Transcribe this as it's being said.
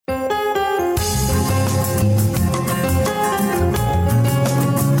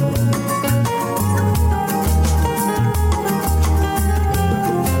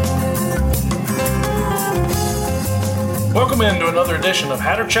edition of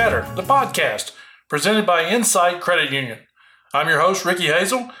Hatter Chatter, the podcast, presented by Insight Credit Union. I'm your host, Ricky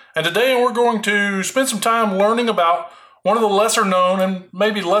Hazel, and today we're going to spend some time learning about one of the lesser known and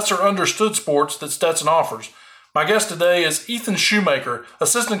maybe lesser understood sports that Stetson offers. My guest today is Ethan Shoemaker,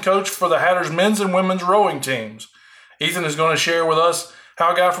 assistant coach for the Hatters men's and women's rowing teams. Ethan is going to share with us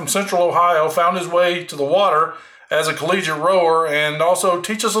how a guy from Central Ohio found his way to the water as a collegiate rower and also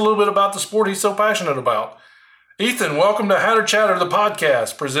teach us a little bit about the sport he's so passionate about. Ethan, welcome to Hatter Chatter, the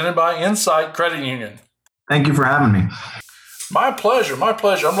podcast, presented by Insight Credit Union. Thank you for having me. My pleasure.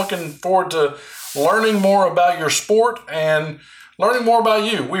 I'm looking forward to learning more about your sport and learning more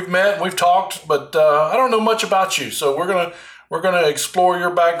about you. We've met, we've talked, but I don't know much about you. So we're gonna explore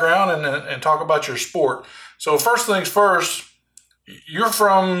your background and talk about your sport. So first things first, you're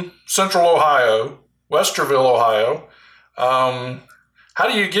from Central Ohio, Westerville, Ohio. How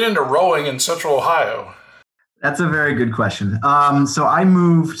do you get into rowing in Central Ohio? That's a very good question. So I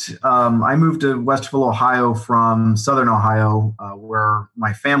moved to Westerville, Ohio from Southern Ohio, where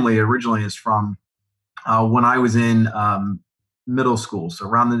my family originally is from, when I was in middle school. So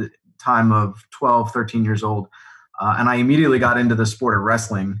around the time of 12, 13 years old. And I immediately got into the sport of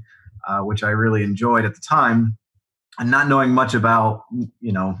wrestling, which I really enjoyed at the time. And not knowing much about,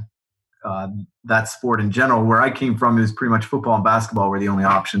 that sport in general, where I came from, it was pretty much football and basketball were the only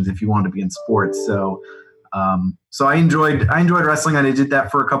options if you wanted to be in sports. So I enjoyed wrestling, and I did that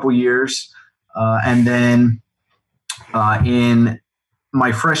for a couple years. And then in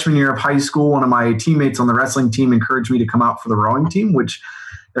my freshman year of high school, one of my teammates on the wrestling team encouraged me to come out for the rowing team, which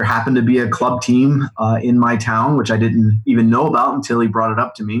there happened to be a club team in my town, which I didn't even know about until he brought it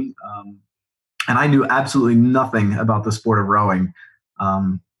up to me. And I knew absolutely nothing about the sport of rowing,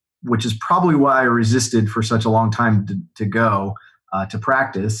 which is probably why I resisted for such a long time to go. To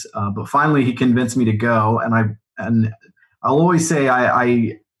practice, but finally he convinced me to go, and I'll always say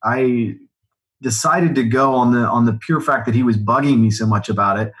I decided to go on the pure fact that he was bugging me so much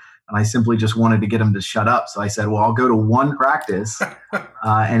about it, and I simply just wanted to get him to shut up. So I said, "Well, I'll go to one practice,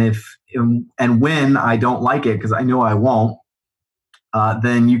 and when I don't like it, because I know I won't,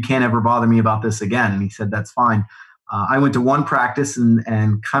 then you can't ever bother me about this again." And he said, "That's fine." I went to one practice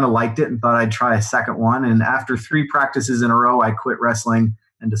and kind of liked it and thought I'd try a second one. And after 3 practices in a row, I quit wrestling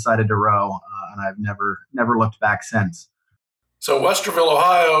and decided to row. And I've never looked back since. So Westerville,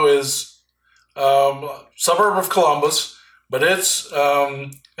 Ohio is a suburb of Columbus, but it's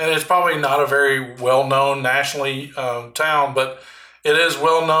probably not a very well-known nationally town, but it is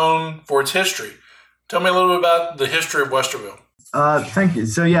well-known for its history. Tell me a little bit about the history of Westerville. Thank you.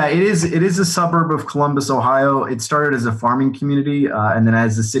 So yeah, it is a suburb of Columbus, Ohio. It started as a farming community, and then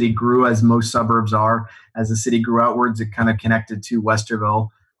as the city grew, as most suburbs are, as the city grew outwards, it kind of connected to Westerville,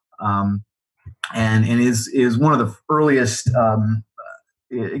 and is one of the earliest.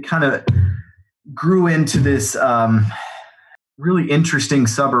 It kind of grew into this really interesting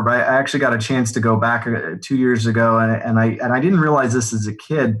suburb. I actually got a chance to go back 2 years ago, and I didn't realize this as a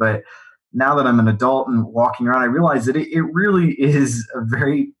kid, but now that I'm an adult and walking around, I realize that it really is a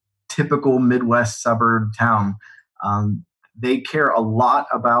very typical Midwest suburb town. They care a lot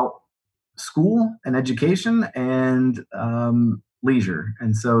about school and education and leisure.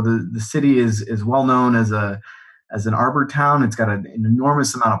 And so the city is well known as an arbor town. It's got an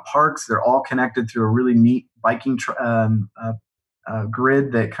enormous amount of parks. They're all connected through a really neat biking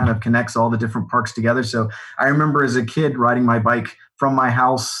grid that kind of connects all the different parks together. So I remember as a kid riding my bike from my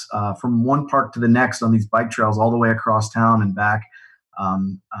house, from one park to the next on these bike trails all the way across town and back.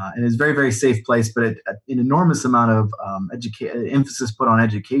 And it's a very, very safe place, but an enormous amount of emphasis put on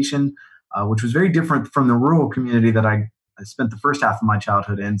education, which was very different from the rural community that I spent the first half of my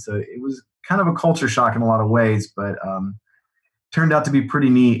childhood in. So it was kind of a culture shock in a lot of ways, but turned out to be pretty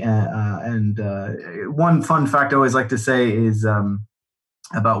neat. And one fun fact I always like to say is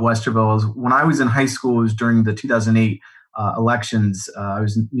about Westerville is when I was in high school, it was during the 2008 elections. I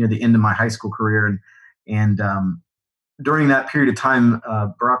was near the end of my high school career, and during that period of time,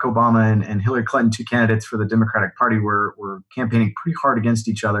 Barack Obama and Hillary Clinton, 2 candidates for the Democratic Party, were campaigning pretty hard against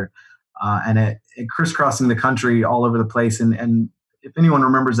each other, and it crisscrossing the country all over the place. And if anyone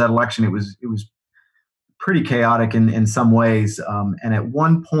remembers that election, it was pretty chaotic in some ways. And at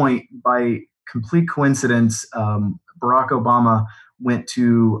one point, by complete coincidence, Barack Obama went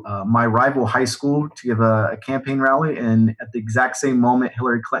to my rival high school to give a campaign rally. And at the exact same moment,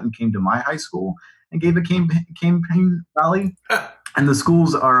 Hillary Clinton came to my high school and gave a campaign rally. And the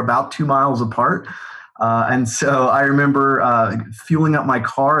schools are about 2 miles apart. And so I remember fueling up my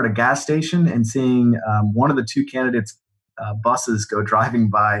car at a gas station and seeing one of the 2 candidates' buses go driving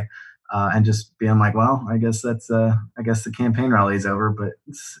by and just being like, well, I guess the campaign rally is over. But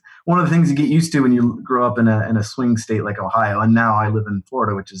it's one of the things you get used to when you grow up in a swing state like Ohio, and now I live in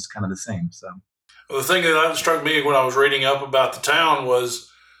Florida, which is kind of the same. So the thing that struck me when I was reading up about the town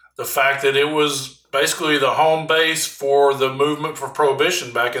was the fact that it was basically the home base for the movement for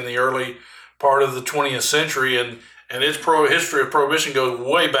Prohibition back in the early part of the 20th century, and its history of Prohibition goes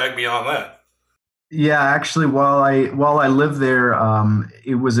way back beyond that. Yeah, actually, while I lived there,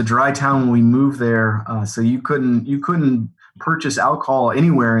 it was a dry town when we moved there, so you couldn't purchase alcohol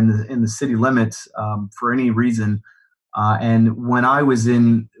anywhere in the city limits for any reason. And when I was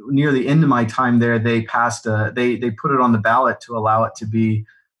near the end of my time there, they passed they put it on the ballot to allow it to be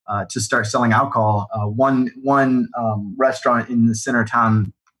to start selling alcohol. One restaurant in the center of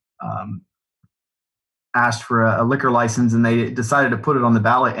town asked for a liquor license, and they decided to put it on the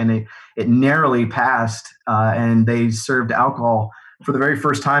ballot, and it narrowly passed, and they served alcohol for the very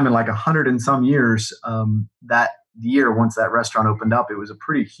first time in like 100 and some years. That year, once that restaurant opened up, it was a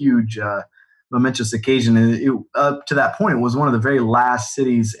pretty huge, momentous occasion. And up to that point, it was one of the very last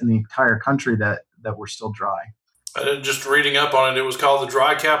cities in the entire country that were still dry. Just reading up on it, it was called the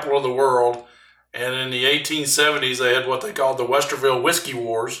dry capital of the world. And in the 1870s, they had what they called the Westerville Whiskey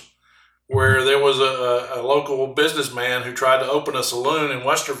Wars, where there was a local businessman who tried to open a saloon in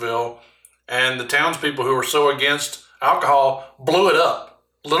Westerville, and the townspeople who were so against alcohol blew it up,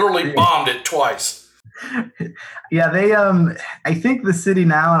 literally bombed it twice. Yeah, they. I think the city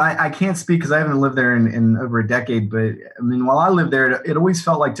now, and I can't speak because I haven't lived there in over a decade. But I mean, while I lived there, it always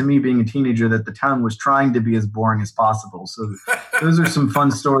felt like to me, being a teenager, that the town was trying to be as boring as possible. So those are some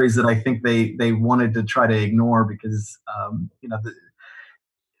fun stories that I think they wanted to try to ignore because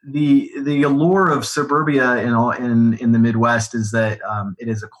the allure of suburbia in the Midwest is that it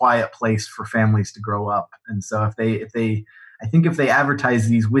is a quiet place for families to grow up, and so if they advertise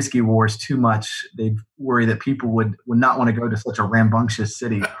these whiskey wars too much, they'd worry that people would not want to go to such a rambunctious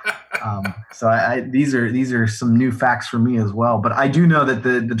city. So these are some new facts for me as well. But I do know that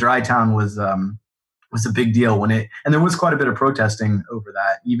the dry town was a big deal and there was quite a bit of protesting over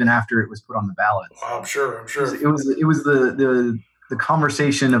that, even after it was put on the ballot. Well, I'm sure. It was the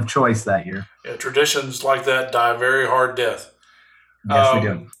conversation of choice that year. Yeah, traditions like that die a very hard death. Yes, they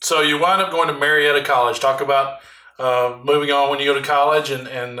do. So you wind up going to Marietta College. Talk about moving on when you go to college,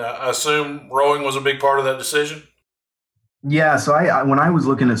 and I assume rowing was a big part of that decision? Yeah, so when I was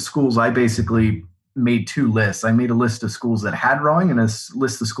looking at schools, I basically made two lists. I made a list of schools that had rowing and a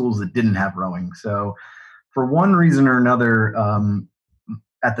list of schools that didn't have rowing. So for one reason or another,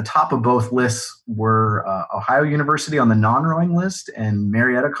 at the top of both lists were Ohio University on the non-rowing list and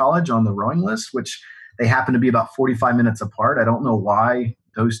Marietta College on the rowing list, which they happen to be about 45 minutes apart. I don't know why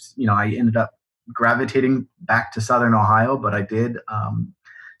I ended up gravitating back to Southern Ohio, but I did.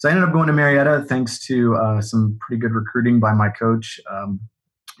 So I ended up going to Marietta thanks to some pretty good recruiting by my coach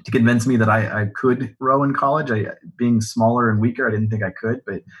to convince me that I could row in college. Being smaller and weaker, I didn't think I could,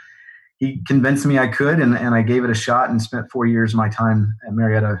 but he convinced me I could, and I gave it a shot and spent 4 years of my time at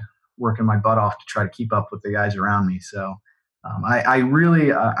Marietta working my butt off to try to keep up with the guys around me. So I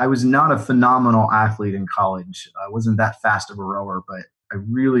was not a phenomenal athlete in college. I wasn't that fast of a rower, but I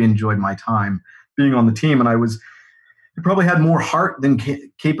really enjoyed my time being on the team, and I probably had more heart than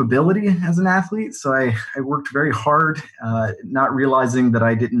capability as an athlete. So I worked very hard, not realizing that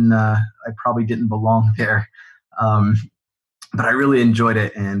I probably didn't belong there. But I really enjoyed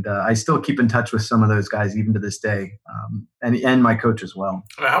it, and I still keep in touch with some of those guys even to this day, and my coach as well.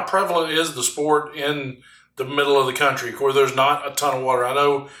 How prevalent is the sport in the middle of the country where there's not a ton of water? I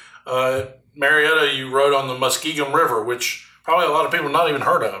know Marietta, you rode on the Muskingum River, which probably a lot of people not even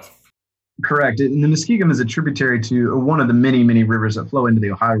heard of. Correct. And the Muskingum is a tributary to one of the many, many rivers that flow into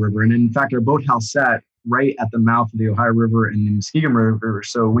the Ohio River. And in fact, our boathouse sat right at the mouth of the Ohio River and the Muskingum River.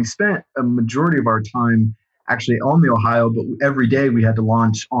 So we spent a majority of our time actually on the Ohio, but every day we had to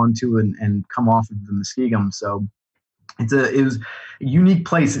launch onto and come off of the Muskingum. So it was a unique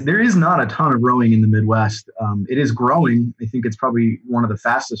place. There is not a ton of rowing in the Midwest. It is growing. I think it's probably one of the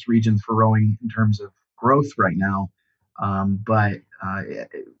fastest regions for rowing in terms of growth right now. But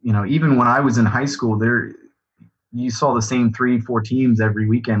even when I was in high school, you saw the same 3-4 teams every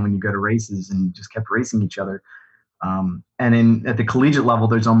weekend when you go to races, and just kept racing each other. And at the collegiate level,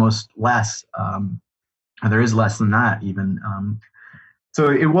 there's almost less. There is less than that even. So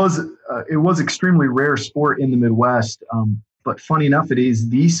it was extremely rare sport in the Midwest. But funny enough, it is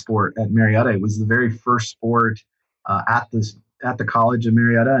the sport at Marietta. It was the very first sport at the College of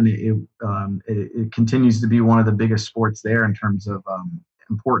Marietta, and it continues to be one of the biggest sports there in terms of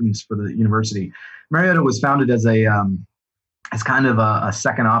importance for the university. Marietta was founded as a as kind of a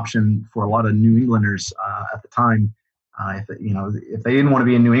second option for a lot of New Englanders at the time. If they didn't want to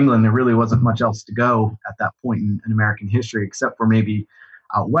be in New England, there really wasn't much else to go at that point in American history, except for maybe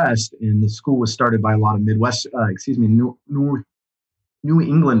out west. And the school was started by a lot of New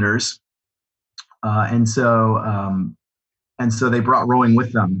Englanders, and so they brought rowing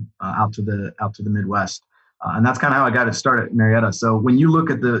with them out to the Midwest. And that's kind of how I got it started at Marietta. So when you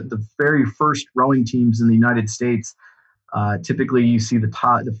look at the very first rowing teams in the United States, typically you see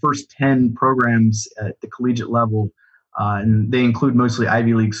the first 10 programs at the collegiate level, and they include mostly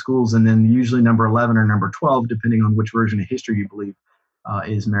Ivy League schools, and then usually number 11 or number 12, depending on which version of history you believe,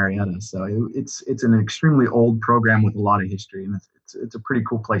 is Marietta. So it's an extremely old program with a lot of history, and it's a pretty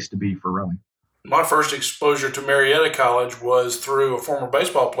cool place to be for rowing. My first exposure to Marietta College was through a former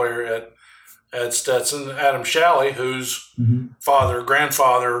baseball player at Stetson, Adam Shalley, whose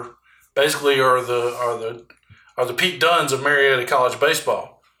grandfather basically are the Pete Dunnes of Marietta College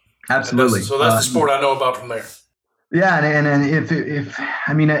baseball. Absolutely. So that's the sport I know about from there. Yeah, and if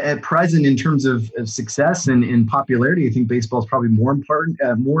I mean at present in terms of success and in popularity, I think baseball is probably more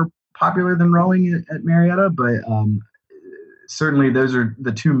popular than rowing at Marietta, but certainly those are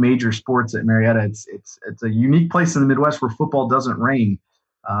the two major sports at Marietta. It's a unique place in the Midwest where football doesn't reign,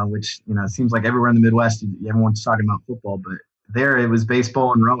 which seems like everywhere in the Midwest everyone's talking about football, but there it was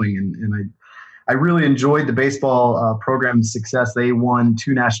baseball and rowing, and I really enjoyed the baseball program's success. They won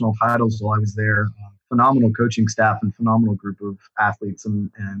 2 national titles while I was there. Phenomenal coaching staff and phenomenal group of athletes, and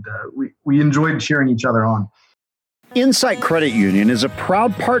we enjoyed cheering each other on. Insight Credit Union is a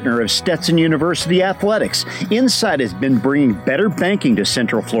proud partner of Stetson University Athletics. Insight has been bringing better banking to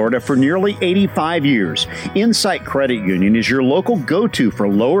Central Florida for nearly 85 years. Insight Credit Union is your local go-to for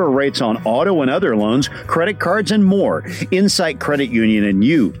lower rates on auto and other loans, credit cards, and more. Insight Credit Union and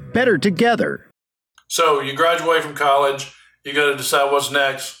you, better together. So you graduate from college, you got to decide what's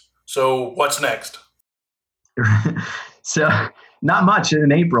next. So what's next? So not much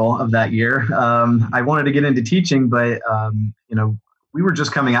in April of that year. I wanted to get into teaching, but we were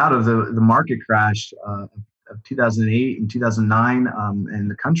just coming out of the market crash of 2008 and 2009,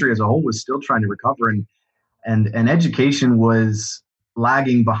 and the country as a whole was still trying to recover, and education was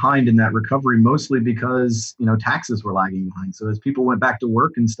lagging behind in that recovery, mostly because taxes were lagging behind. So as people went back to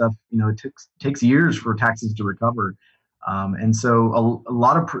work and stuff, it takes years for taxes to recover. And so a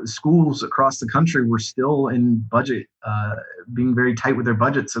lot of schools across the country were still in budget, being very tight with their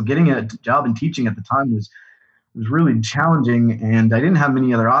budget. So getting a job in teaching at the time was really challenging, and I didn't have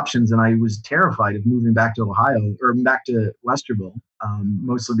many other options. And I was terrified of moving back to Ohio or back to Westerville,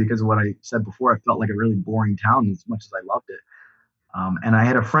 mostly because of what I said before. I felt like a really boring town as much as I loved it. And I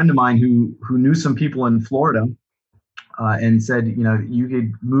had a friend of mine who knew some people in Florida. And said, you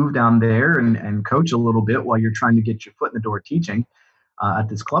could move down there and coach a little bit while you're trying to get your foot in the door teaching at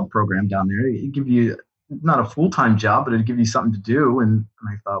this club program down there. It'd give you not a full-time job, but it'd give you something to do. And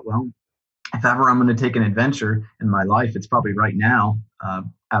I thought, well, if ever I'm going to take an adventure in my life, it's probably right now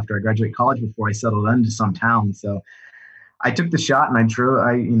after I graduate college before I settle into some town. So I took the shot and I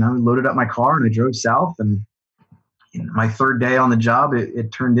loaded up my car and I drove south, and my third day on the job, it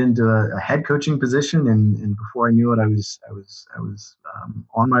turned into a head coaching position, and before I knew it, I was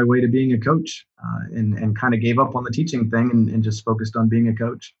on my way to being a coach, and kind of gave up on the teaching thing and just focused on being a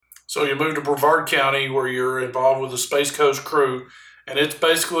coach. So you moved to Brevard County, where you're involved with the Space Coast crew, and it's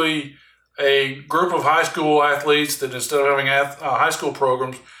basically a group of high school athletes that instead of having high school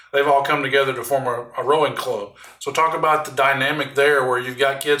programs, they've all come together to form a rowing club. So talk about the dynamic there, where you've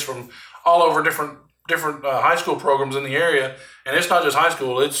got kids from all over different high school programs in the area, and it's not just high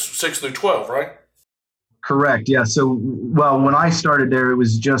school, it's 6 through 12, right? Correct. Yeah. So, when I started there, it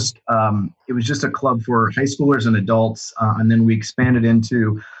was just a club for high schoolers and adults, and then we expanded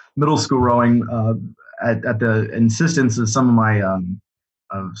into middle school rowing at the insistence of some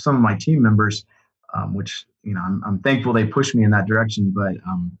of my team members, which I'm thankful they pushed me in that direction. But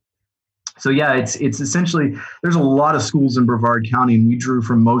so yeah, it's essentially, there's a lot of schools in Brevard County, and we drew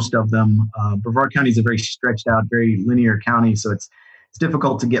from most of them. Brevard County is a very stretched out, very linear county, so it's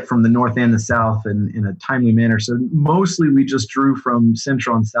difficult to get from the north and the south in a timely manner. So mostly we just drew from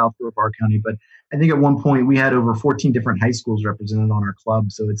central and south Brevard County. But I think at one point we had over 14 different high schools represented on our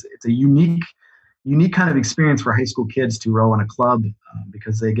club. So it's a unique kind of experience for high school kids to row in a club,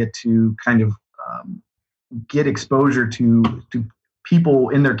 because they get to kind of get exposure to people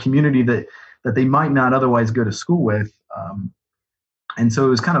in their community that they might not otherwise go to school with, and so it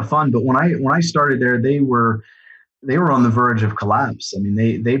was kind of fun. But when I started there, they were on the verge of collapse. I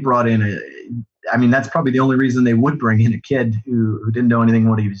mean, they brought in that's probably the only reason they would bring in a kid who didn't know anything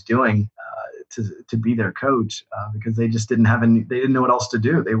what he was doing. to be their coach because they just didn't have they didn't know what else to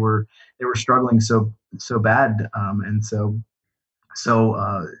do. They were struggling so bad, and so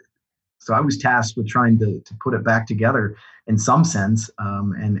I was tasked with trying to put it back together in some sense,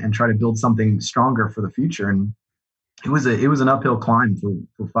 and try to build something stronger for the future. And it was an uphill climb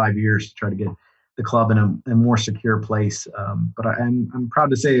for 5 years to try to get the club in a more secure place. But I'm proud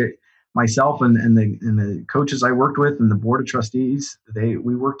to say myself and the coaches I worked with and the board of trustees,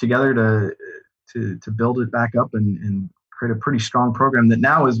 we worked together to build it back up and create a pretty strong program that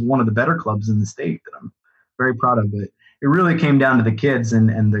now is one of the better clubs in the state that I'm very proud of. But it really came down to the kids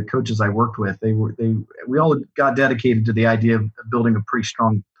and the coaches I worked with. We all got dedicated to the idea of building a pretty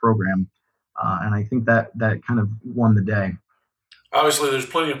strong program. And I think that kind of won the day. Obviously, there's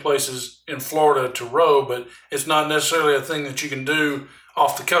plenty of places in Florida to row, but it's not necessarily a thing that you can do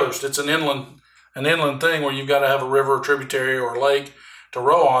off the coast. It's an inland thing where you've got to have a river, a tributary, or a lake to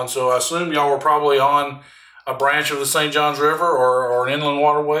row on. So I assume y'all were probably on a branch of the St. Johns River or an inland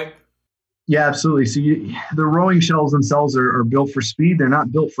waterway? Yeah, absolutely. So the rowing shells themselves are built for speed. They're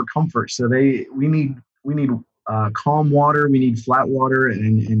not built for comfort. So we need calm water. We need flat water,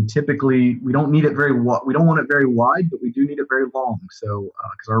 and typically we don't need it we don't want it very wide, but we do need it very long. So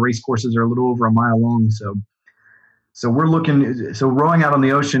because our race courses are a little over a mile long, so we're looking. So rowing out on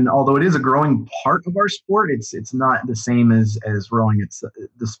the ocean, although it is a growing part of our sport, it's not the same as rowing. It's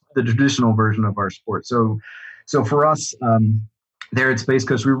the traditional version of our sport. So for us. There at Space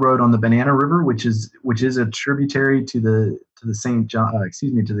Coast, we rowed on the Banana River, which is a tributary to the St. John,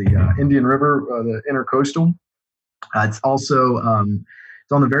 to the Indian River, the Intercoastal. It's also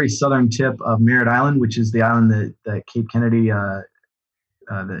it's on the very southern tip of Merritt Island, which is the island that Cape Kennedy, that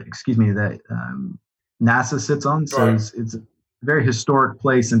NASA sits on. So right. It's a very historic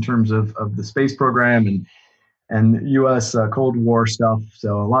place in terms of the space program and U.S. Cold War stuff.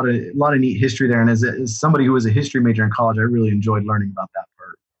 So a lot of neat history there. And as somebody who was a history major in college, I really enjoyed learning about that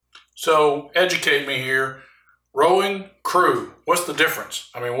part. So educate me here. Rowing, crew. What's the difference?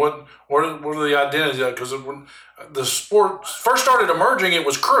 I mean, what are the identities? Because when the sport first started emerging, it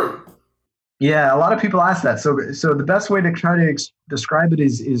was crew. Yeah, a lot of people ask that. So the best way to try to describe it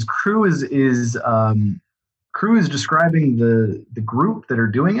is crew crew is describing the group that are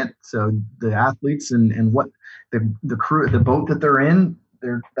doing it. So the athletes and what the crew, the boat that they're in,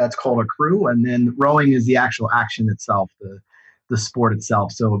 that's called a crew. And then rowing is the actual action itself, the sport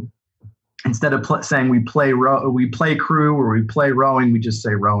itself. So instead of saying we play crew or we play rowing, we just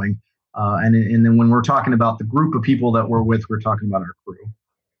say rowing. And then when we're talking about the group of people that we're with, we're talking about our crew.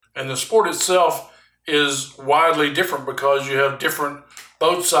 And the sport itself is widely different because you have different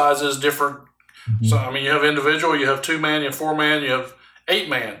boat sizes, different. Mm-hmm. So, I mean, you have individual, you have 2-man, you have 4-man, you have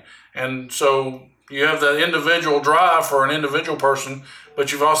 8-man. And so you have that individual drive for an individual person,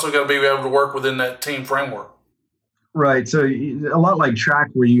 but you've also got to be able to work within that team framework. Right. So a lot like track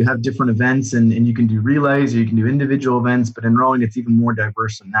where you have different events and you can do relays or you can do individual events, but in rowing, it's even more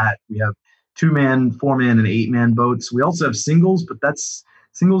diverse than that. We have 2-man, 4-man, and 8-man boats. We also have singles, but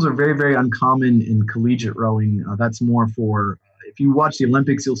singles are very, very uncommon in collegiate rowing. That's more for, if you watch the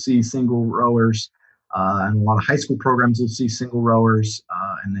Olympics, you'll see single rowers, and a lot of high school programs will see single rowers,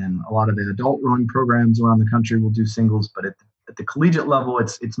 and then a lot of the adult rowing programs around the country will do singles. But at the collegiate level,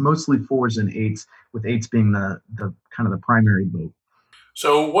 it's mostly 4s and 8s, with 8s being the kind of the primary boat.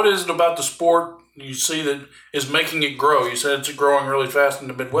 So what is it about the sport you see that is making it grow? You said it's growing really fast in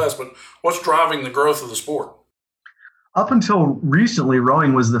the Midwest, but what's driving the growth of the sport? Up until recently,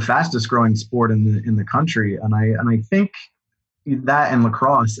 rowing was the fastest growing sport in the country, and I think that and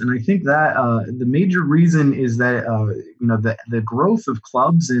lacrosse, and I think that the major reason is that the growth of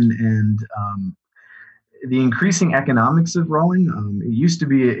clubs and the increasing economics of rowing. It used to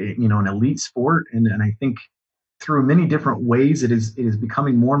be an elite sport, and I think through many different ways it is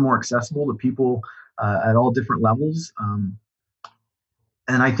becoming more and more accessible to people at all different levels.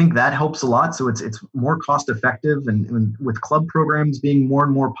 And I think that helps a lot. So it's more cost effective, and with club programs being more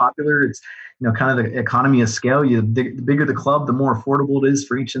and more popular, it's kind of the economy of scale. The bigger the club, the more affordable it is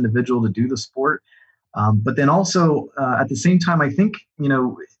for each individual to do the sport. But then also at the same time, I think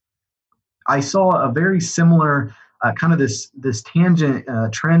I saw a very similar kind of this tangent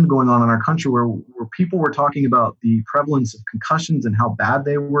trend going on in our country where people were talking about the prevalence of concussions and how bad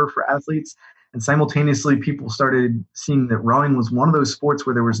they were for athletes. And simultaneously, people started seeing that rowing was one of those sports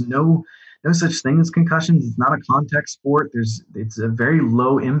where there was no such thing as concussions. It's not a contact sport. It's a very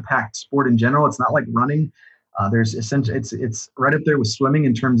low impact sport in general. It's not like running. There's essentially it's right up there with swimming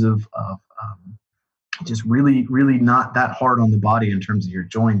in terms of just really, really not that hard on the body in terms of your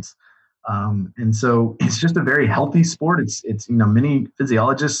joints. And so it's just a very healthy sport. It's many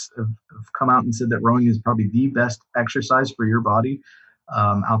physiologists have come out and said that rowing is probably the best exercise for your body,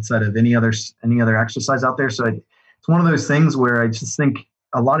 outside of any other exercise out there. So it's one of those things where I just think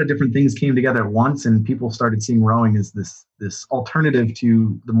a lot of different things came together at once, and people started seeing rowing as this alternative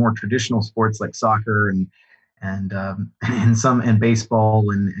to the more traditional sports like soccer and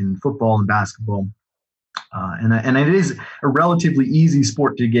baseball and football and basketball. And it is a relatively easy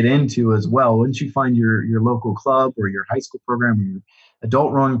sport to get into as well. Once you find your local club or your high school program or your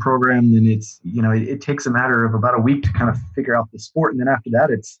adult rowing program, then it takes a matter of about a week to kind of figure out the sport, and then after that,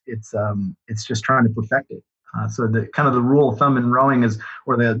 it's just trying to perfect it. So the kind of the rule of thumb in rowing is,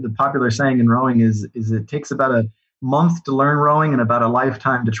 or the popular saying in rowing is it takes about a month to learn rowing and about a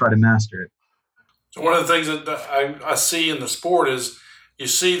lifetime to try to master it. So one of the things that I see in the sport is you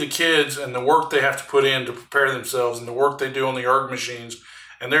see the kids and the work they have to put in to prepare themselves and the work they do on the erg machines,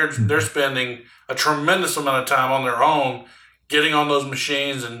 and they're spending a tremendous amount of time on their own getting on those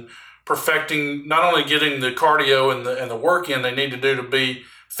machines and perfecting, not only getting the cardio and the work in they need to do to be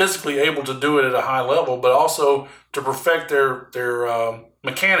physically able to do it at a high level, but also to perfect their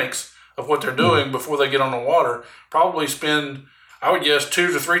mechanics of what they're doing before they get on the water. Probably spend, I would guess,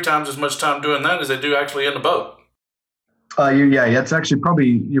 2 to 3 times as much time doing that as they do actually in the boat. It's actually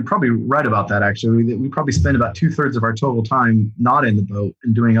you're probably right about that. Actually, we probably spend about 2/3 of our total time not in the boat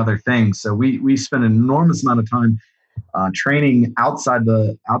and doing other things. So we spend an enormous amount of time training outside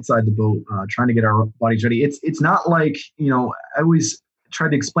the boat, trying to get our bodies ready. It's not like, I always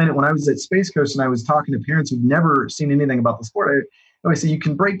tried to explain it when I was at Space Coast and I was talking to parents who've never seen anything about the sport. I always say you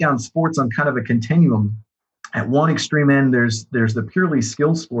can break down sports on kind of a continuum. At one extreme end, there's the purely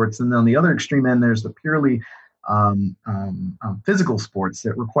skill sports, and then on the other extreme end, there's the purely physical sports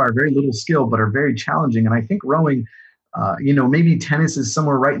that require very little skill but are very challenging. And I think rowing, maybe tennis is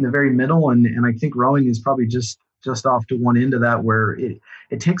somewhere right in the very middle, and I think rowing is probably just off to one end of that, where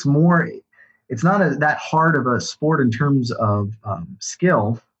it takes more. It's not that hard of a sport in terms of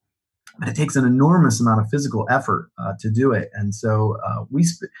skill, but it takes an enormous amount of physical effort to do it. And so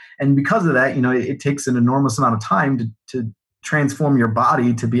and because of that, it takes an enormous amount of time to transform your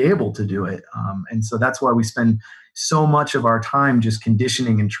body to be able to do it. And so that's why we spend so much of our time just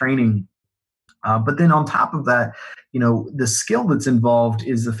conditioning and training. But then on top of that, the skill that's involved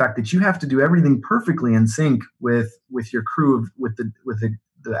is the fact that you have to do everything perfectly in sync with your crew, with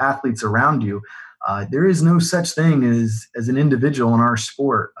the athletes around you. There is no such thing as an individual in our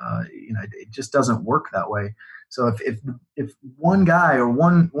sport. It just doesn't work that way. So if one guy or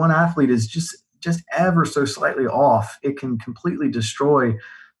one athlete is just ever so slightly off, it can completely destroy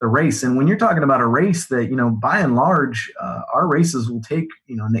the race. And when you're talking about a race that, by and large, our races will take,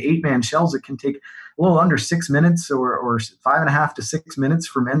 in the 8-man shells, it can take a little under 6 minutes or 5.5 to 6 minutes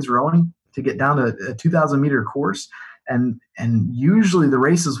for men's rowing to get down to a 2,000 meter course. And usually the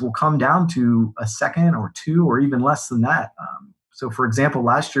races will come down to a second or two or even less than that. So for example,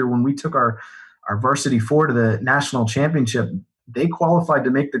 last year when we took our varsity 4 to the national championship, they qualified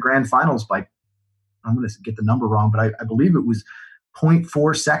to make the grand finals by, I'm going to get the number wrong, but I believe it was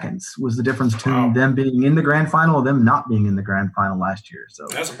 0.4 seconds was the difference between them being in the grand final and them not being in the grand final last year. So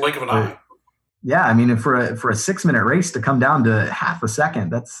that's a blink of an eye. Yeah, I mean, for a 6-minute race to come down to half a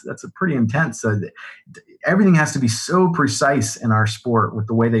second, that's a pretty intense. So everything has to be so precise in our sport with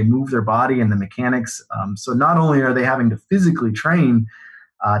the way they move their body and the mechanics. So not only are they having to physically train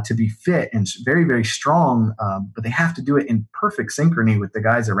to be fit and very, very strong, but they have to do it in perfect synchrony with the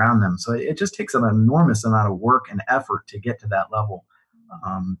guys around them. So it just takes an enormous amount of work and effort to get to that level.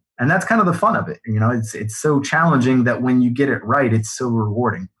 And that's kind of the fun of it. It's so challenging that when you get it right, it's so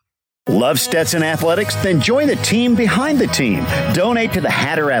rewarding. Love Stetson Athletics? Then join the team behind the team. Donate to the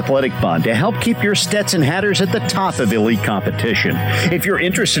Hatter Athletic Fund to help keep your Stetson Hatters at the top of elite competition. If you're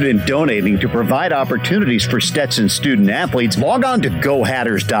interested in donating to provide opportunities for Stetson student athletes, log on to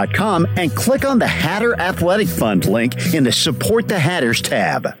GoHatters.com and click on the Hatter Athletic Fund link in the Support the Hatters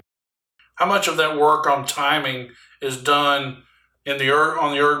tab. How much of that work on timing is done on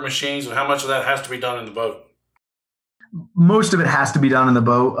the erg machines, and how much of that has to be done in the boat? Most of it has to be done in the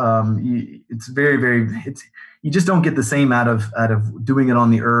boat. It's very, very. You just don't get the same out of doing it on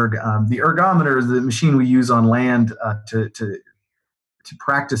the erg. The ergometer is the machine we use on land to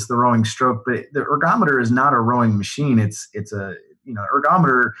practice the rowing stroke. But the ergometer is not a rowing machine. It's a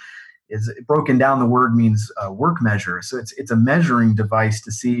ergometer is broken down. The word means work measure. So it's a measuring device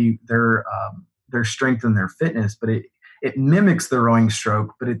to see their strength and their fitness. But it mimics the rowing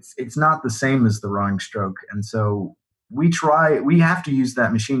stroke, but it's not the same as the rowing stroke. And so we have to use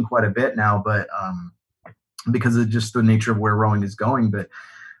that machine quite a bit now, but because of just the nature of where rowing is going. But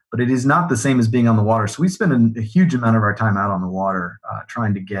but it is not the same as being on the water. So we spend a huge amount of our time out on the water,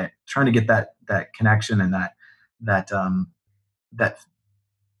 trying to get that connection and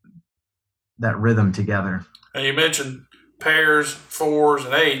that rhythm together. And you mentioned pairs, 4s,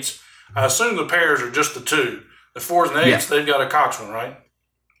 and 8s. I assume the pairs are just the two. The 4s and 8s, Yes. They've got a coxswain, right?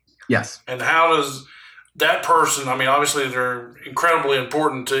 Yes. And how does that person, I mean, obviously they're incredibly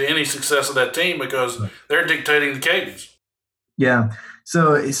important to any success of that team because they're dictating the cadence. Yeah.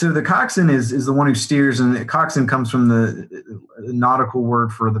 So the coxswain is the one who steers, and the coxswain comes from the nautical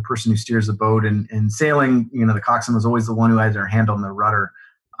word for the person who steers the boat. And sailing, the coxswain was always the one who had their hand on the rudder.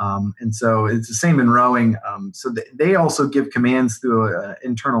 And so it's the same in rowing. So they also give commands through an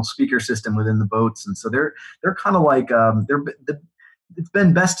internal speaker system within the boats. And so they're kind of like, it's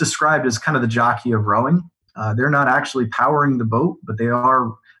been best described as kind of the jockey of rowing. They're not actually powering the boat, but they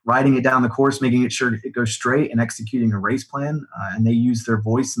are riding it down the course, making it sure it goes straight and executing a race plan. And they use their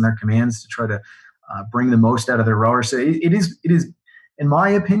voice and their commands to try to bring the most out of their rowers. So it is, in my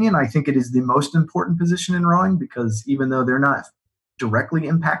opinion, I think it is the most important position in rowing, because even though they're not directly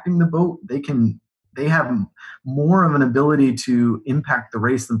impacting the boat, they have more of an ability to impact the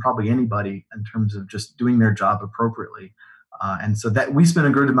race than probably anybody in terms of just doing their job appropriately. And so that we spend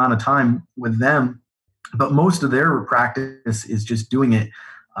a good amount of time with them, but most of their practice is just doing it.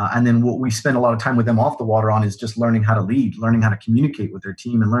 And then what we spend a lot of time with them off the water on is just learning how to lead, learning how to communicate with their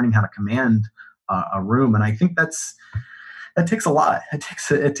team, and learning how to command a room. And I think that takes a lot.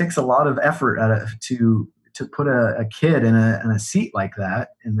 It takes a lot of effort to put a kid in a seat like that,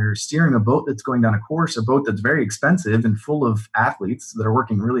 and they're steering a boat that's going down a course, a boat that's very expensive and full of athletes that are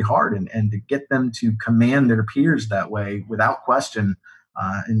working really hard, and to get them to command their peers that way without question,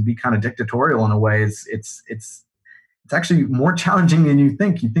 and be kind of dictatorial in a way, it's actually more challenging than you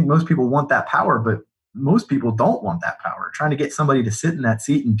think. You think most people want that power, but most people don't want that power. Trying to get somebody to sit in that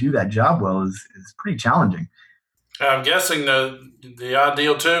seat and do that job well is pretty challenging. I'm guessing the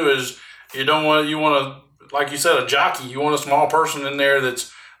ideal too is you want to, like you said, a jockey. You want a small person in there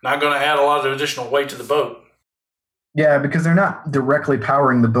that's not going to add a lot of additional weight to the boat. Yeah, because they're not directly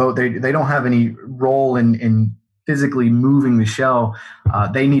powering the boat. They don't have any role in physically moving the shell.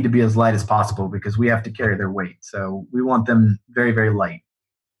 They need to be as light as possible because we have to carry their weight. So we want them very, very light.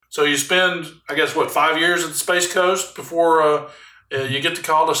 So you spend, I guess, 5 years at the Space Coast before you get the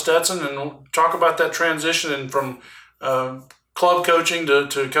call to Stetson, and talk about that transition and from club coaching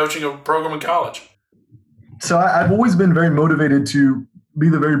to coaching a program in college. So I've always been very motivated to be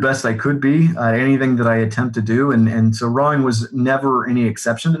the very best I could be at anything that I attempt to do. And so rowing was never any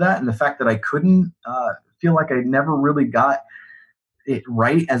exception to that. And the fact that I couldn't feel like I never really got it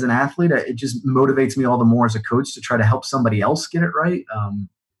right as an athlete, it just motivates me all the more as a coach to try to help somebody else get it right.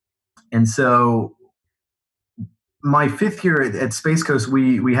 And so my 5th year at Space Coast,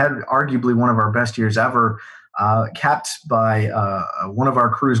 we had arguably one of our best years ever, capped by one of our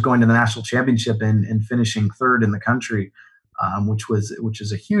crews going to the national championship and finishing 3rd in the country, which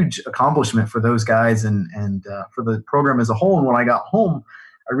is a huge accomplishment for those guys and for the program as a whole. And when I got home,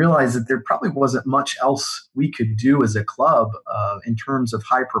 I realized that there probably wasn't much else we could do as a club in terms of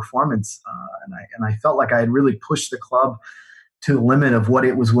high performance, and I felt like I had really pushed the club to the limit of what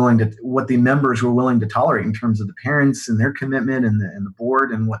the members were willing to tolerate in terms of the parents and their commitment and the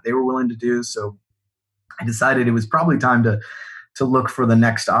board and what they were willing to do. So I decided it was probably time to look for the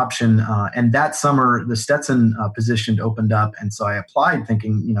next option. And that summer, the Stetson position opened up. And so I applied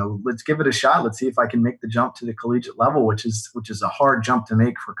thinking, let's give it a shot. Let's see if I can make the jump to the collegiate level, which is a hard jump to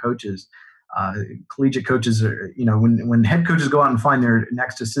make for coaches. Collegiate coaches are, when head coaches go out and find their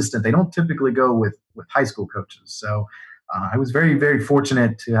next assistant, they don't typically go with high school coaches. So I was very, very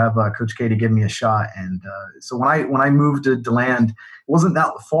fortunate to have Coach K to give me a shot. And so when I moved to DeLand, it wasn't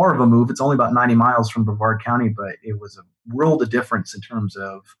that far of a move. It's only about 90 miles from Brevard County, but it was a world of difference in terms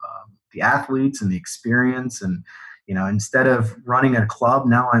of the athletes and the experience. And, instead of running a club,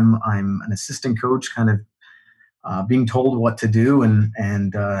 now I'm an assistant coach, kind of being told what to do and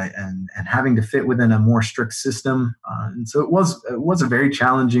having to fit within a more strict system. And so it was a very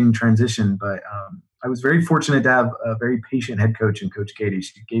challenging transition, but I was very fortunate to have a very patient head coach in Coach Katie.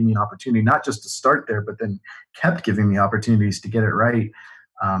 She gave me an opportunity not just to start there, but then kept giving me opportunities to get it right,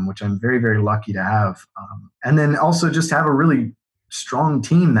 which I'm very, very lucky to have. And then also just have a really strong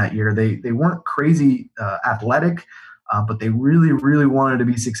team that year. They weren't crazy athletic, but they really, really wanted to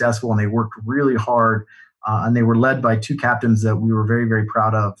be successful, and they worked really hard. And they were led by 2 captains that we were very, very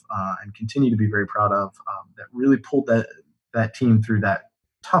proud of and continue to be very proud of, that really pulled that team through that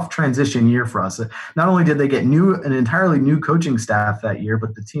tough transition year for us. Not only did they get an entirely new coaching staff that year,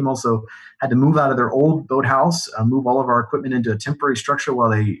 but the team also had to move out of their old boathouse, move all of our equipment into a temporary structure while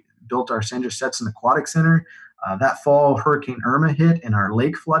they built our Sandra Stetson Aquatic Center. That fall, Hurricane Irma hit and our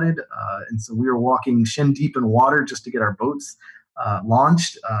lake flooded. And so we were walking shin deep in water just to get our boats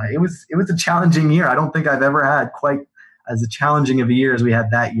launched. It was a challenging year. I don't think I've ever had quite as challenging of a year as we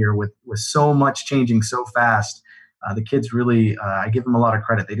had that year with so much changing so fast. The kids really, I give them a lot of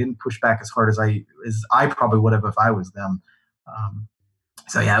credit. They didn't push back as hard as I probably would have if I was them.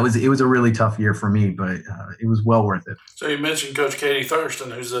 So yeah, it was a really tough year for me, but it was well worth it. So you mentioned Coach Katie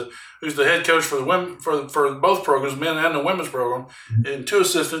Thurston, who's the head coach for the women for both programs, men and the women's program, and two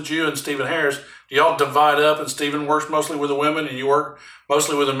assistants, you and Stephen Harris. Do y'all divide up, and Stephen works mostly with the women, and you work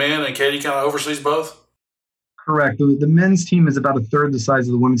mostly with the men, and Katie kind of oversees both? Correct. The men's team is about a third the size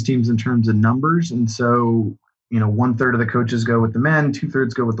of the women's teams in terms of numbers, and so 1/3 of the coaches go with the men,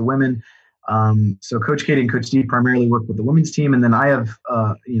 2/3 go with the women. So Coach Katie and Coach Steve primarily work with the women's team, and then I have,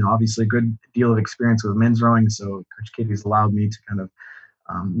 obviously a good deal of experience with men's rowing. So Coach Katie's allowed me to kind of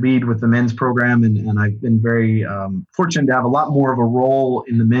lead with the men's program, and I've been very fortunate to have a lot more of a role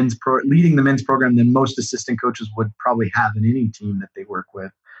in the leading the men's program than most assistant coaches would probably have in any team that they work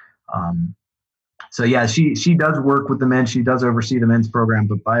with. So yeah, she does work with the men. She does oversee the men's program,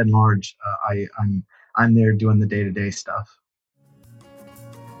 but by and large, I'm there doing the day-to-day stuff.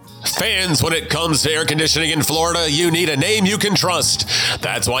 Fans, when it comes to air conditioning in Florida, you need a name you can trust.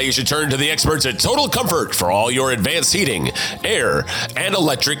 That's why you should turn to the experts at Total Comfort for all your advanced heating, air, and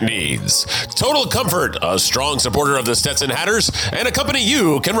electric needs. Total Comfort, a strong supporter of the Stetson Hatters and a company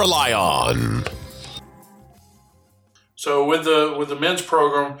you can rely on. So with the men's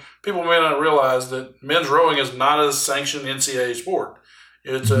program, people may not realize that men's rowing is not a sanctioned NCAA sport.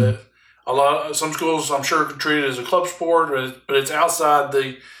 It's some schools, I'm sure, treat it as a club sport, but it's outside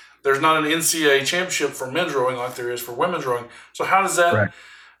there's not an NCAA championship for men's rowing like there is for women's rowing. So how does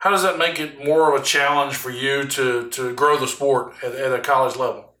that make it more of a challenge for you to grow the sport at a college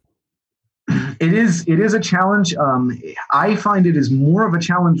level? It is a challenge. I find it is more of a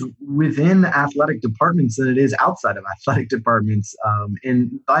challenge within athletic departments than it is outside of athletic departments.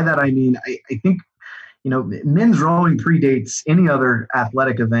 And by that, I mean, I think, men's rowing predates any other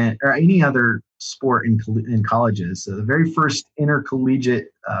athletic event or any other sport in colleges. So the very first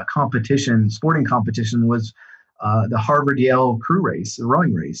intercollegiate sporting competition was the Harvard-Yale crew race, the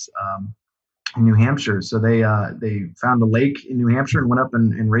rowing race in New Hampshire. So they found a lake in New Hampshire and went up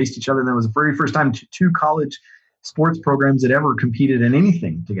and raced each other. And that was the very first time two college sports programs had ever competed in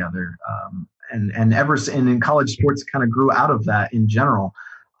anything together. And in college sports kind of grew out of that in general.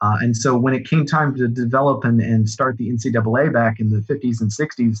 And so when it came time to develop and start the NCAA back in the 50s and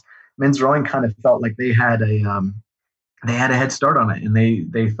 60s, men's rowing kind of felt like they had a head start on it, and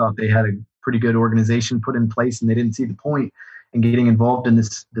they thought they had a pretty good organization put in place, and they didn't see the point in getting involved in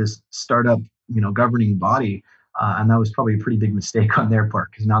this startup, governing body. And that was probably a pretty big mistake on their part,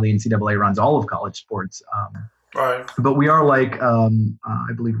 because now the NCAA runs all of college sports. Right. But we are like,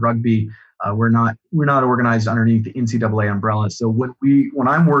 I believe rugby. We're not organized underneath the NCAA umbrella. So when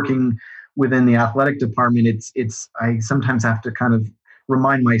I'm working within the athletic department, I sometimes have to kind of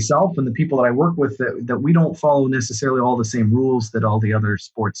remind myself and the people that I work with that we don't follow necessarily all the same rules that all the other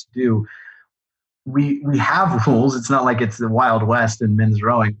sports do. We have rules. It's not like it's the Wild West in men's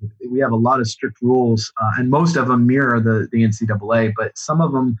rowing. We have a lot of strict rules, and most of them mirror the NCAA, but some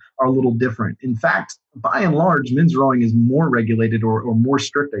of them are a little different. In fact, by and large, men's rowing is more regulated or more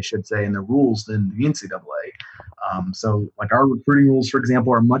strict, I should say, in the rules than the NCAA. So like our recruiting rules, for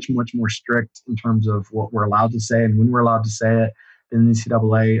example, are much, much more strict in terms of what we're allowed to say and when we're allowed to say it than the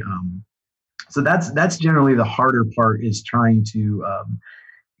NCAA. So that's generally the harder part, is trying to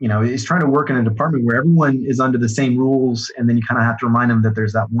is trying to work in a department where everyone is under the same rules, and then you kind of have to remind them that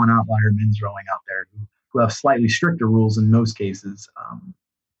there's that one outlier men's rowing out there who have slightly stricter rules in most cases.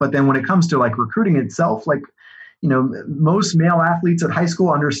 But then when it comes to like recruiting itself, like, most male athletes at high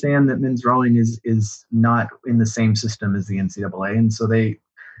school understand that men's rowing is not in the same system as the NCAA, and so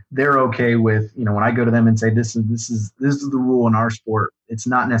they're okay with, when I go to them and say this is the rule in our sport, it's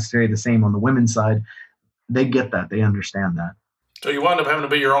not necessarily the same on the women's side. They get that, they understand that. So you wind up having to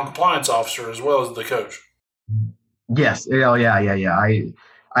be your own compliance officer as well as the coach. Yes. Oh, yeah. I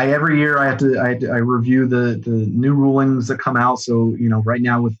every year I review the new rulings that come out. So, right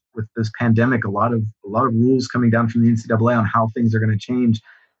now with this pandemic, a lot of rules coming down from the NCAA on how things are going to change.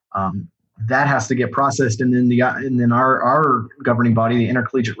 That has to get processed, and then our governing body, the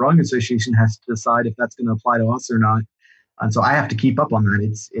Intercollegiate Rowing Association, has to decide if that's going to apply to us or not. And so I have to keep up on that.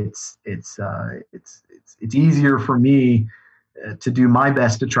 It's easier for me to do my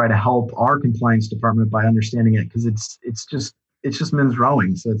best to try to help our compliance department by understanding it, because it's just men's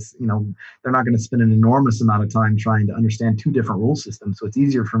rowing. So it's, they're not going to spend an enormous amount of time trying to understand two different rule systems. So it's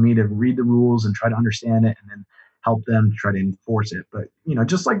easier for me to read the rules and try to understand it and then help them to try to enforce it. But,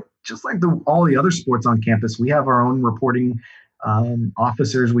 just like all the other sports on campus, we have our own reporting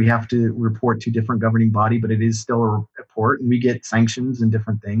officers. We have to report to different governing body, but it is still a report, and we get sanctions and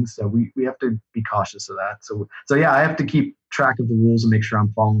different things. So we have to be cautious of that. So yeah, I have to keep track of the rules and make sure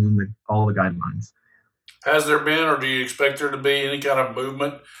I'm following all the guidelines. Has there been, or do you expect there to be any kind of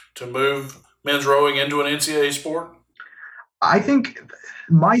movement to move men's rowing into an NCAA sport? I think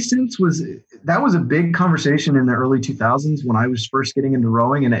my sense was that was a big conversation in the early 2000s when I was first getting into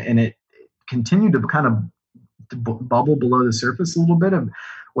rowing, and it continued to kind of bubble below the surface a little bit of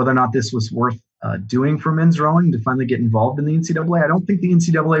whether or not this was worth doing for men's rowing to finally get involved in the NCAA. I don't think the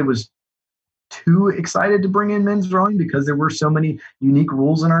NCAA was too excited to bring in men's rowing because there were so many unique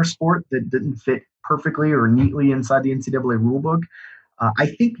rules in our sport that didn't fit perfectly or neatly inside the NCAA rulebook. I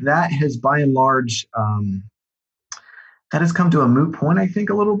think that has by and large that has come to a moot point, I think,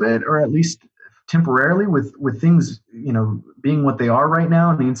 a little bit, or at least temporarily with things, being what they are right now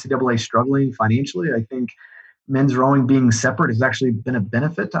and the NCAA struggling financially. I think men's rowing being separate has actually been a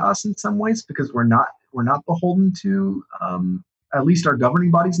benefit to us in some ways because we're not beholden to, at least our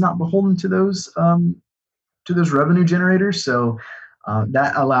governing body's not beholden to those revenue generators. So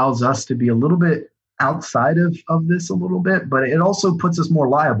that allows us to be a little bit outside of this a little bit, but it also puts us more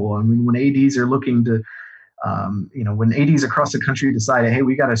liable. I mean, when ADs are looking to, when ADs across the country decide, hey,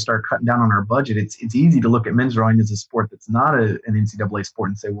 we got to start cutting down on our budget, it's easy to look at men's rowing as a sport that's not an NCAA sport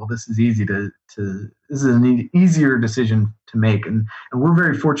and say, well, this is easy this is an easier decision to make. And we're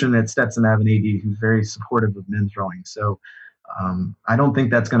very fortunate at Stetson to have an AD who's very supportive of men's rowing. So I don't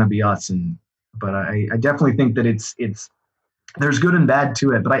think that's going to be us. But I definitely think that it's there's good and bad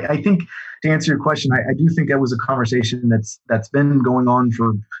to it. But I think to answer your question, I do think that was a conversation that's been going on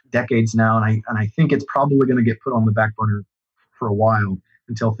for decades now. And I think it's probably going to get put on the back burner for a while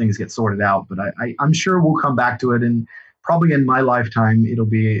until things get sorted out. But I'm sure we'll come back to it. And probably in my lifetime, it'll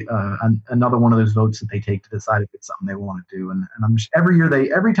be another one of those votes that they take to decide if it's something they want to do. And I'm just,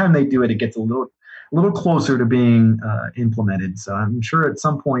 every time they do it, it gets a little closer to being implemented. So I'm sure at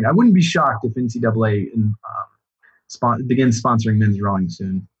some point, I wouldn't be shocked if NCAA begins sponsoring men's rowing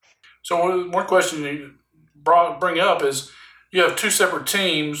soon. So one question you bring up is you have two separate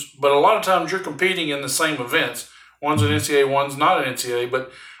teams, but a lot of times you're competing in the same events. One's an NCAA, one's not an NCAA.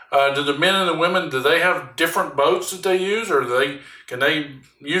 But do the men and the women, do they have different boats that they use, or can they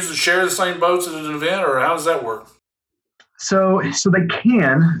share the same boats at an event, or how does that work? So they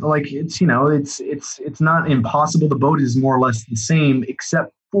can, it's not impossible. The boat is more or less the same,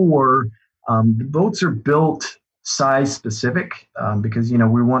 except for the boats are built size specific because,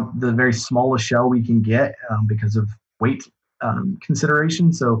 we want the very smallest shell we can get because of weight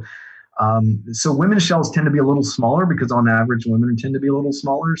consideration. So women's shells tend to be a little smaller because on average women tend to be a little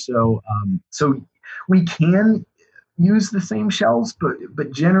smaller. So we can use the same shells,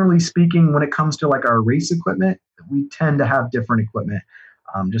 but generally speaking, when it comes to like our race equipment, we tend to have different equipment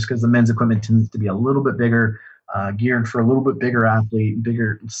just because the men's equipment tends to be a little bit bigger, geared for a little bit bigger athlete,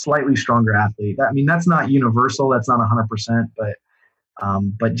 slightly stronger athlete. That's not universal. That's not 100%,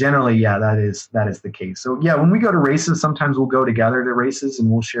 but generally, yeah, that is the case. So yeah, when we go to races, sometimes we'll go together to races and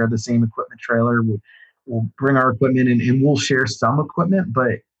we'll share the same equipment trailer. We'll bring our equipment in and we'll share some equipment,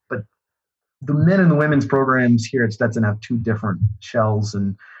 but the men and the women's programs here at Stetson have two different shells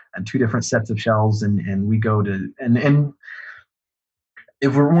and two different sets of shells, and we go to and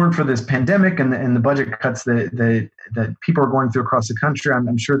if it weren't for this pandemic and the budget cuts that people are going through across the country,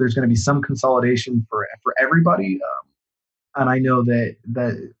 I'm sure there's going to be some consolidation for everybody. And I know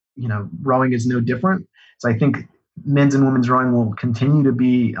that rowing is no different. So I think men's and women's rowing will continue to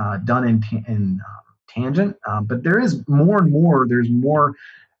be done in tangent, but there is more and more. There's more.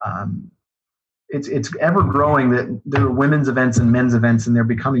 It's ever growing that there are women's events and men's events, and they're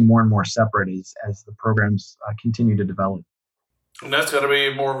becoming more and more separate as the programs continue to develop. And that's got to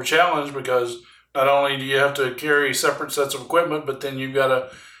be more of a challenge because not only do you have to carry separate sets of equipment, but then you've got to,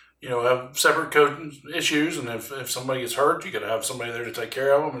 have separate coaching issues. And if somebody gets hurt, you got to have somebody there to take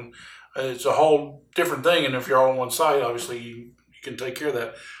care of them. And it's a whole different thing. And if you're all on one site, obviously you can take care of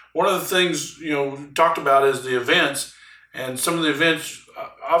that. One of the things, talked about is the events, and some of the events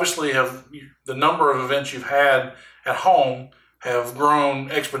obviously have the number of events you've had at home have grown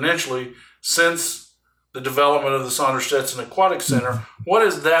exponentially since the development of the Saunders Stetson Aquatic Center. What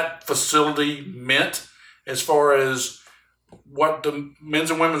has that facility meant as far as what the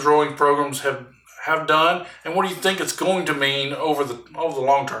men's and women's rowing programs have have done, and what do you think it's going to mean over the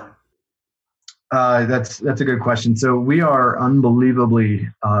long term? That's a good question. So we are unbelievably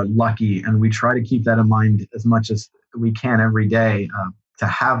lucky, and we try to keep that in mind as much as we can every day to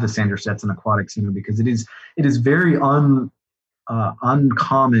have the Sandra Stetson Aquatic Center, because it is very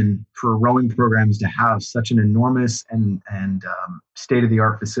uncommon for rowing programs to have such an enormous and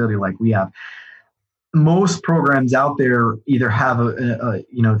state-of-the-art facility like we have. Most programs out there either have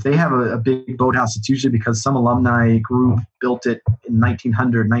if they have a big boathouse, it's usually because some alumni group built it in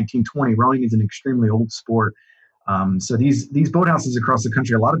 1900, 1920. Rowing is an extremely old sport. So these boathouses across the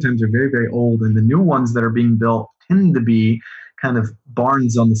country a lot of times are very, very old, and the new ones that are being built tend to be kind of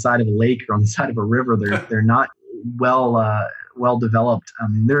barns on the side of a lake or on the side of a river. They're not well developed. I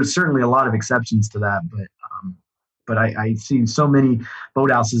mean, there's certainly a lot of exceptions to that, but I see so many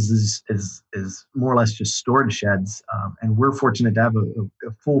boathouses as more or less just storage sheds, and we're fortunate to have a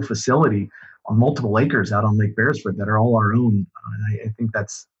full facility on multiple acres out on Lake Beresford that are all our own. And I think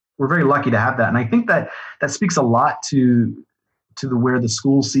we're very lucky to have that, and I think that speaks a lot to where the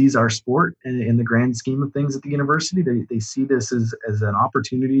school sees our sport in the grand scheme of things at the university. They see this as an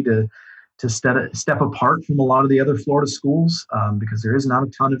opportunity to step apart from a lot of the other Florida schools, because there is not a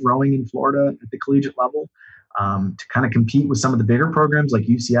ton of rowing in Florida at the collegiate level, to kind of compete with some of the bigger programs like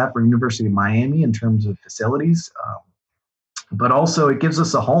UCF or University of Miami in terms of facilities. But also it gives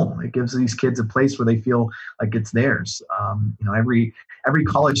us a home. It gives these kids a place where they feel like it's theirs. Every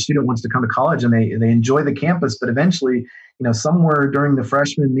college student wants to come to college and they enjoy the campus, but eventually, somewhere during the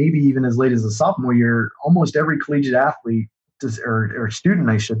freshman, maybe even as late as the sophomore year, almost every collegiate athlete or student,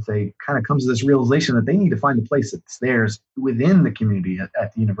 I should say, kind of comes to this realization that they need to find a place that's theirs within the community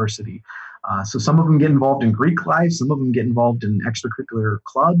at the university. So some of them get involved in Greek life, some of them get involved in extracurricular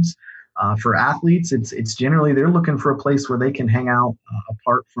clubs. For athletes, it's generally they're looking for a place where they can hang out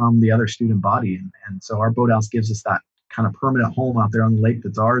apart from the other student body. And so our boathouse gives us that kind of permanent home out there on the lake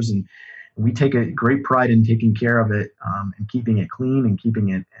that's ours. And we take a great pride in taking care of it and keeping it clean and keeping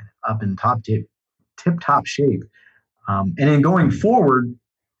it up in tip-top shape. And in going forward,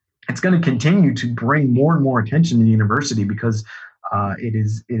 it's going to continue to bring more and more attention to the university, because it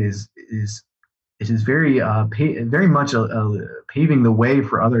is very much paving the way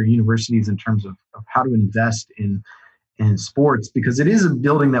for other universities in terms of how to invest in sports, because it is a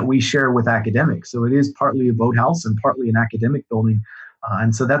building that we share with academics. So it is partly a boathouse and partly an academic building.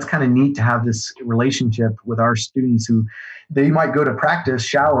 And so that's kind of neat to have this relationship with our students who they might go to practice,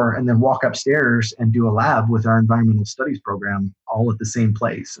 shower, and then walk upstairs and do a lab with our environmental studies program all at the same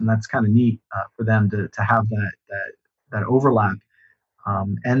place. And that's kind of neat for them to have that overlap.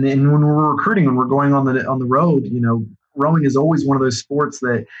 And then when we're recruiting, when we're going on the road, rowing is always one of those sports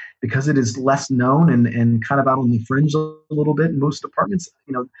that, because it is less known and kind of out on the fringe a little bit in most departments,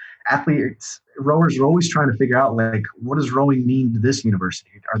 rowers are always trying to figure out, like, what does rowing mean to this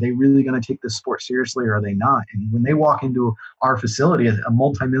university? Are they really going to take this sport seriously, or are they not? And when they walk into our facility, a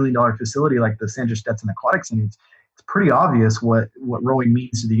multi-million-dollar facility like the Sandra Stetson Aquatic Center, it's pretty obvious what rowing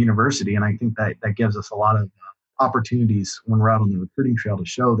means to the university. And I think that gives us a lot of opportunities when we're out on the recruiting trail to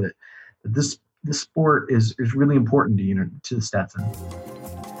show that this sport is really important to Stetson.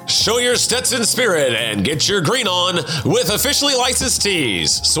 Show your Stetson spirit and get your green on with officially licensed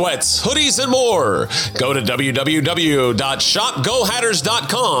tees, sweats, hoodies, and more. Go to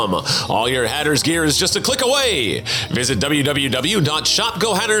www.shopgohatters.com. All your Hatters gear is just a click away. Visit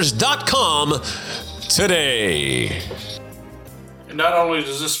www.shopgohatters.com today. And not only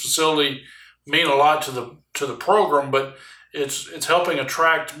does this facility mean a lot to the program, but it's helping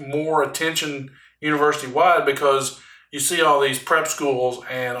attract more attention university-wide, because you see all these prep schools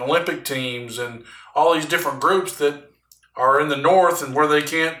and Olympic teams and all these different groups that are in the north and where they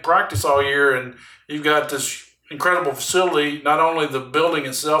can't practice all year. And you've got this incredible facility, not only the building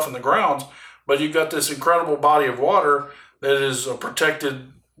itself and the grounds, but you've got this incredible body of water that is a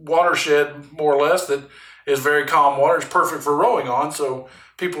protected watershed, more or less, that is very calm water. It's perfect for rowing on. So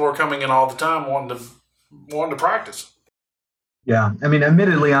people are coming in all the time wanting to practice. Yeah. I mean,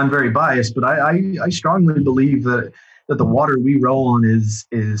 admittedly, I'm very biased, but I strongly believe that the water we row on is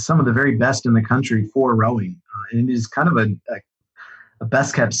some of the very best in the country for rowing. And it is kind of a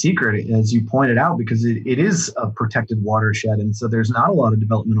best kept secret, as you pointed out, because it is a protected watershed. And so there's not a lot of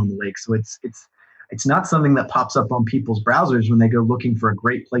development on the lake. So it's not something that pops up on people's browsers when they go looking for a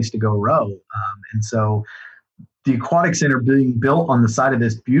great place to go row. And so the aquatic center being built on the side of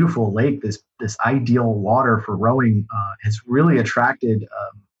this beautiful lake, this ideal water for rowing, has really attracted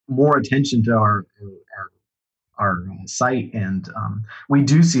more attention to our site, and we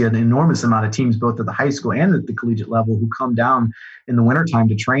do see an enormous amount of teams both at the high school and at the collegiate level who come down in the wintertime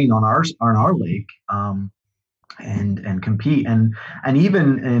to train on our lake and compete, and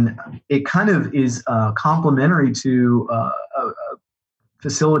it kind of is complementary to a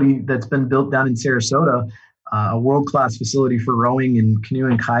facility that's been built down in Sarasota, a world-class facility for rowing and canoe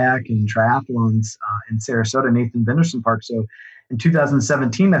and kayak and triathlons in Sarasota, Nathan Venderson Park. So in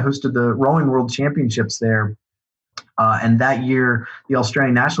 2017, I hosted the Rowing World Championships there. And that year, the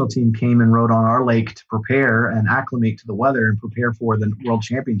Australian national team came and rowed on our lake to prepare and acclimate to the weather and prepare for the World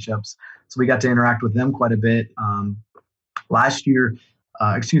Championships. So we got to interact with them quite a bit. Last year,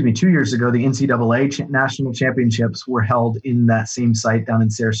 2 years ago, the NCAA national championships were held in that same site down in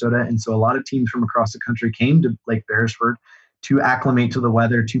Sarasota. And so a lot of teams from across the country came to Lake Beresford to acclimate to the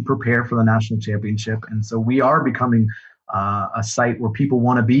weather, to prepare for the national championship. And so we are becoming a site where people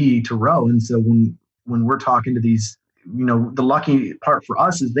want to be to row. And so when we're talking to these, the lucky part for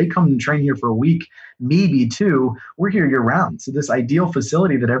us is they come and train here for a week, maybe two. We're here year round. So this ideal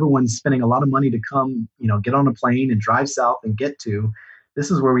facility that everyone's spending a lot of money to come, get on a plane and drive south and get to, this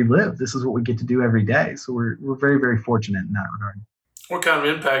is where we live. This is what we get to do every day. So we're very, very fortunate in that regard. What kind of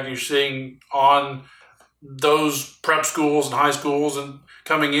impact are you seeing on those prep schools and high schools and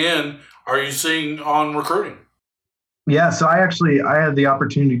coming in? Are you seeing on recruiting? Yeah, so I had the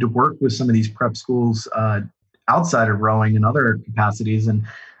opportunity to work with some of these prep schools outside of rowing and other capacities. And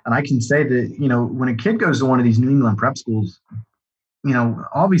I can say that, when a kid goes to one of these New England prep schools,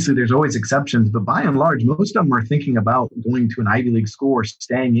 obviously there's always exceptions, but by and large, most of them are thinking about going to an Ivy League school or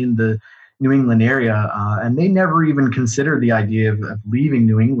staying in the New England area. And they never even consider the idea of leaving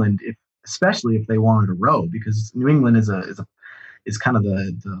New England, especially if they wanted to row, because New England is kind of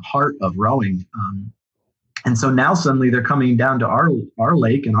the heart of rowing. And so now suddenly they're coming down to our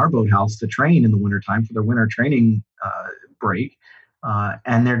lake and our boathouse to train in the wintertime for their winter training break.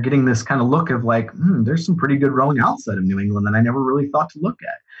 And they're getting this kind of look of like, there's some pretty good rowing outside of New England that I never really thought to look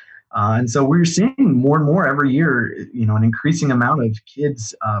at. And so we're seeing more and more every year, an increasing amount of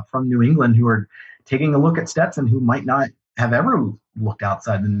kids from New England who are taking a look at Stetson who might not have ever looked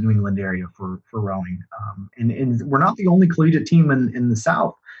outside the New England area for rowing. And we're not the only collegiate team in the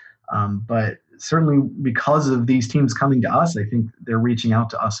South, but certainly because of these teams coming to us, I think they're reaching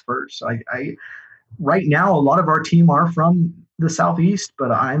out to us first. So I right now, a lot of our team are from the Southeast,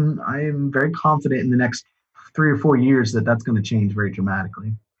 but I'm very confident in the next 3 or 4 years that's going to change very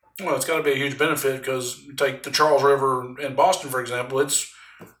dramatically. Well, it's got to be a huge benefit because take the Charles River in Boston, for example. It's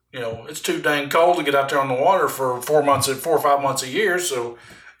too dang cold to get out there on the water for 4 or 5 months a year, so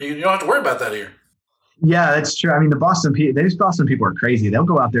you don't have to worry about that here. Yeah, that's true. I mean, these Boston people are crazy. They'll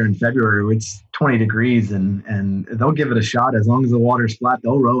go out there in February where it's 20 degrees and they'll give it a shot. As long as the water's flat,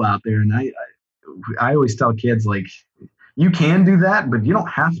 they'll row out there. And I always tell kids, like, you can do that, but you don't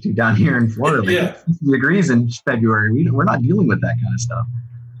have to down here in Florida. Like, yeah. It's 60 degrees in February. We're not dealing with that kind of stuff.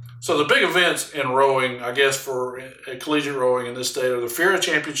 So the big events in rowing, I guess, for collegiate rowing in this state are the FIRA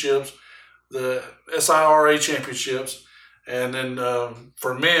Championships, the SIRA Championships, and then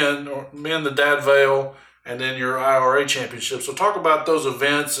for men, the Dad Vale, and then your IRA Championship. So talk about those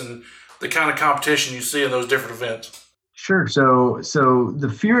events and the kind of competition you see in those different events. Sure. So the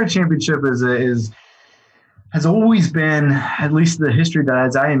FIRA Championship has always been, at least the history that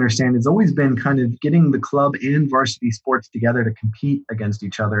as I understand, has always been kind of getting the club and varsity sports together to compete against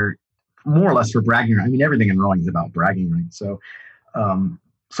each other, more or less for bragging rights. I mean, everything in rowing is about bragging rights. So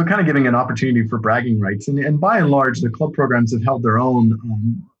kind of giving an opportunity for bragging rights. And by and large, the club programs have held their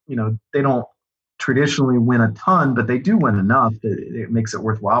own. They don't traditionally win a ton, but they do win enough that it makes it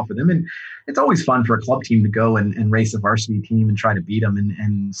worthwhile for them. And it's always fun for a club team to go and race a varsity team and try to beat them.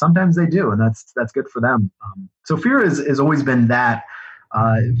 And sometimes they do, and that's good for them. So FIRA has always been that.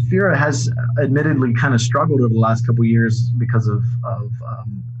 FIRA has admittedly kind of struggled over the last couple of years because of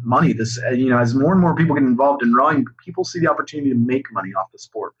money. As more and more people get involved in rowing, people see the opportunity to make money off the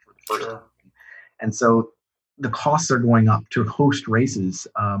sport for the first time. And so the costs are going up to host races.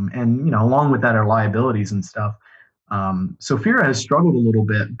 And along with that are liabilities and stuff. So FIRA has struggled a little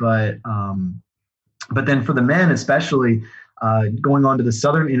bit, but then for the men, especially going on to the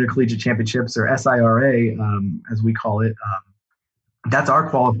Southern Intercollegiate Championships, or SIRA, as we call it, that's our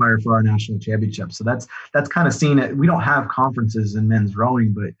qualifier for our national championship. So that's kind of seen it. We don't have conferences in men's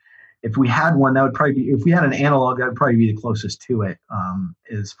rowing, but if we had one, that would probably be, if we had an analog, that would probably be the closest to it,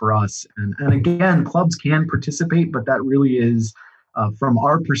 is for us. And again, clubs can participate, but that really is, from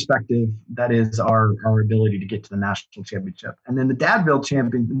our perspective, that is our ability to get to the national championship. And then the Dadville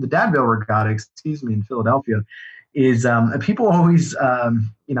Regatta, in Philadelphia, is people always,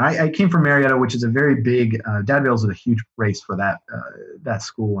 I came from Marietta, which is a very big, Dadville's is a huge race for that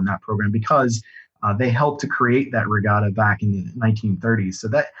school and that program because they helped to create that regatta back in the 1930s. So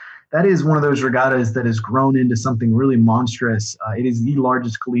that is one of those regattas that has grown into something really monstrous. It is the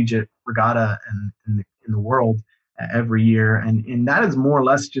largest collegiate regatta in the world every year. And that is more or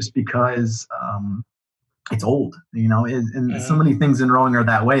less just because it's old, and so many things in rowing are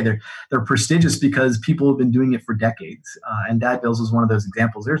that way. They're prestigious because people have been doing it for decades. And Dadville's is one of those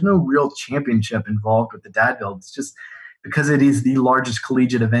examples. There's no real championship involved with the Dadville. It's just because it is the largest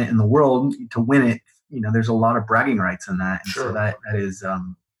collegiate event in the world. To win it, there's a lot of bragging rights in that. And sure. So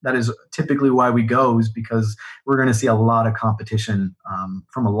that is typically why we go, is because we're going to see a lot of competition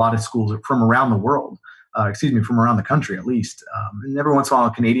from a lot of schools from around the world. From around the country at least. And every once in a while,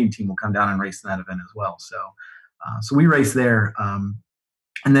 a Canadian team will come down and race in that event as well. So we race there. And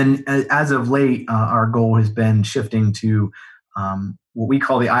then as of late, our goal has been shifting to what we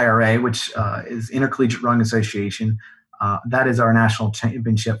call the IRA, which is Intercollegiate Rowing Association. That is our national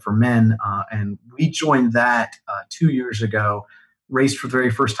championship for men. And we joined that 2 years ago, raced for the very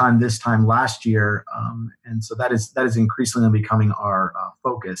first time this time last year. And so that is increasingly becoming our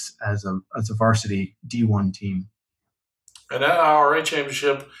focus as a varsity D1 team. And that IRA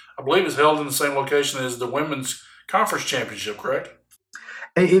championship, I believe, is held in the same location as the women's conference championship, correct?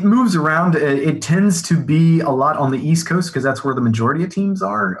 It moves around. It tends to be a lot on the East Coast because that's where the majority of teams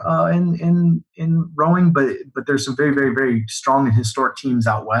are in rowing. But there's some very, very, very strong and historic teams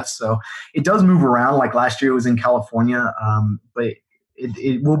out west. So it does move around. Like last year, it was in California, but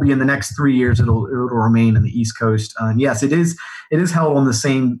it will be in the next 3 years. It'll remain in the East Coast. And yes, it is held on the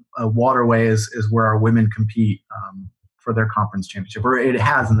same waterway as where our women compete for their conference championship, or it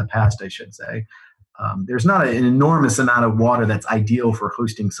has in the past, I should say. There's not an enormous amount of water that's ideal for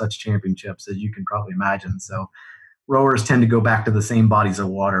hosting such championships, as you can probably imagine. So rowers tend to go back to the same bodies of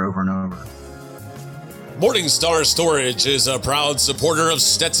water over and over. Morningstar Storage is a proud supporter of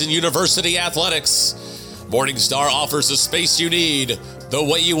Stetson University Athletics. Morningstar offers the space you need, the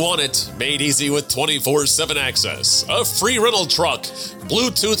way you want it, made easy with 24/7 access, a free rental truck,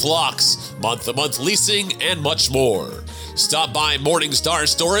 Bluetooth locks, month-to-month leasing, and much more. Stop by Morningstar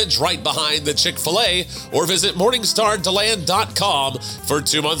Storage right behind the Chick-fil-A or visit MorningstarDeland.com for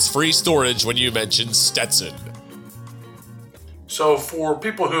 2 months free storage when you mention Stetson. So for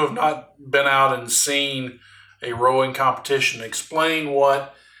people who have not been out and seen a rowing competition, explain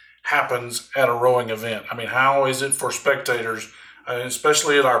what happens at a rowing event. I mean, how is it for spectators,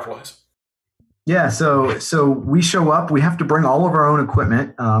 especially at our place? Yeah, so we show up. We have to bring all of our own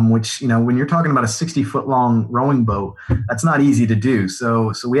equipment, which, when you're talking about a 60-foot long rowing boat, that's not easy to do.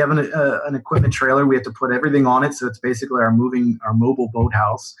 So we have an equipment trailer. We have to put everything on it. So it's basically our mobile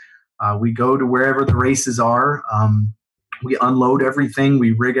boathouse. We go to wherever the races are. We unload everything.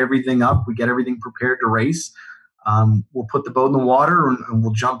 We rig everything up. We get everything prepared to race. We'll put the boat in the water and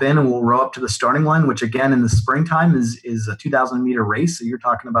we'll jump in and we'll row up to the starting line, which again in the springtime is a 2,000 meter race. So you're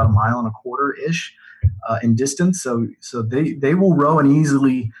talking about 1.25 miles ish in distance. So they will row and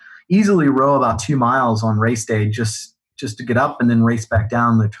easily row about 2 miles on race day just to get up and then race back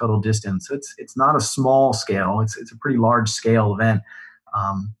down the total distance. So it's not a small scale. It's a pretty large scale event.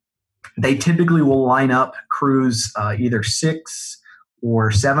 They typically will line up crews either 6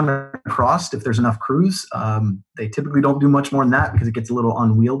 or 7 across if there's enough crews. They typically don't do much more than that because it gets a little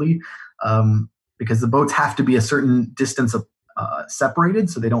unwieldy because the boats have to be a certain distance separated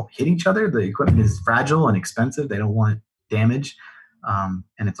so they don't hit each other. The equipment is fragile and expensive. They don't want damage, and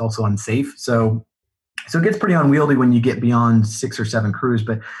it's also unsafe. So it gets pretty unwieldy when you get beyond 6 or 7 crews.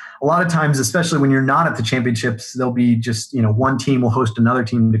 But a lot of times, especially when you're not at the championships, there'll be just, one team will host another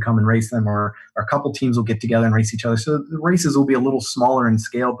team to come and race them, or a couple teams will get together and race each other. So the races will be a little smaller in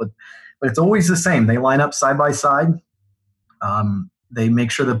scale, but it's always the same. They line up side by side. They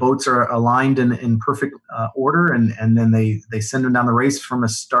make sure the boats are aligned in perfect order, and then they send them down the race from a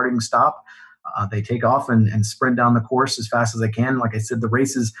starting stop. They take off and sprint down the course as fast as they can. Like I said, the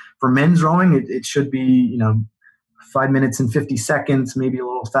races for men's rowing, it should be, 5 minutes and 50 seconds, maybe a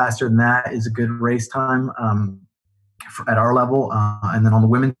little faster than that is a good race time at our level. And then on the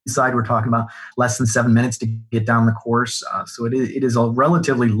women's side, we're talking about less than 7 minutes to get down the course. So it is a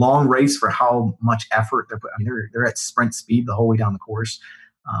relatively long race for how much effort they're putting. I mean, they're at sprint speed the whole way down the course.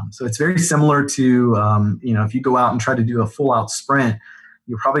 So it's very similar to, if you go out and try to do a full out sprint,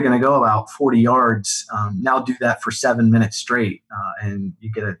 you're probably going to go about 40 yards. Now do that for 7 minutes straight, and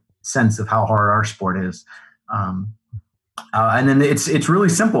you get a sense of how hard our sport is. And then it's really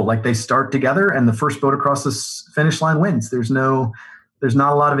simple. Like they start together, and the first boat across the finish line wins. There's no there's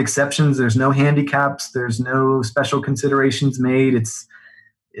not a lot of exceptions. There's no handicaps. There's no special considerations made. It's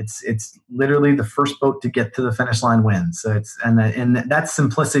literally the first boat to get to the finish line wins. So and that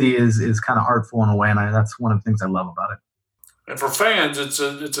simplicity is kind of artful in a way, and that's one of the things I love about it. And for fans, it's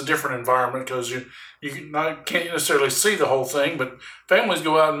a different environment because you can't necessarily see the whole thing, but families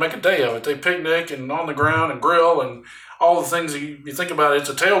go out and make a day of it. They picnic and on the ground and grill and all the things that you think about. It's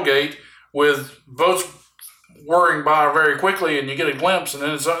a tailgate with boats whirring by very quickly, and you get a glimpse, and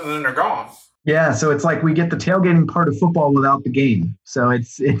then they're gone. Yeah, so it's like we get the tailgating part of football without the game. So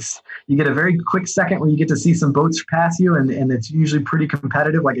it's you get a very quick second where you get to see some boats pass you, and it's usually pretty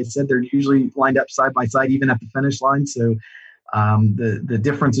competitive. Like I said, they're usually lined up side by side, even at the finish line. So the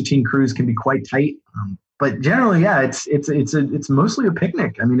difference between crews can be quite tight. But generally, yeah, it's mostly a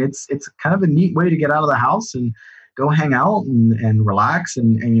picnic. I mean, it's kind of a neat way to get out of the house and go hang out and relax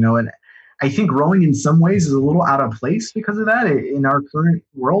and and I think rowing in some ways is a little out of place because of that. In our current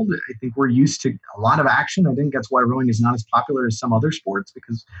world, I think we're used to a lot of action. I think that's why rowing is not as popular as some other sports,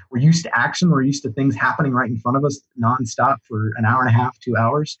 because we're used to action. We're used to things happening right in front of us nonstop for an hour and a half, 2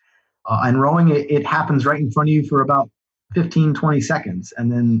 hours. And rowing, it happens right in front of you for about 15, 20 seconds.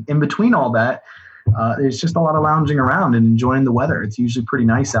 And then in between all that, there's just a lot of lounging around and enjoying the weather. It's usually pretty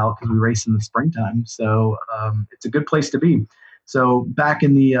nice out because we race in the springtime. So it's a good place to be. So back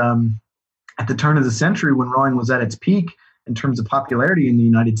in at the turn of the century, when rowing was at its peak in terms of popularity in the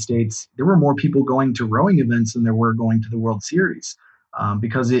United States, there were more people going to rowing events than there were going to the World Series,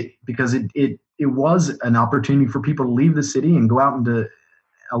 because it was an opportunity for people to leave the city and go out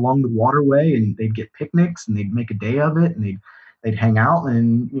along the waterway, and they'd get picnics and they'd make a day of it, and they'd hang out,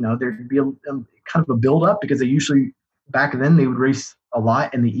 and there'd be a kind of a build up, because they usually back then they would race a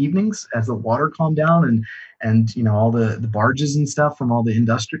lot in the evenings as the water calmed down and all the barges and stuff from all the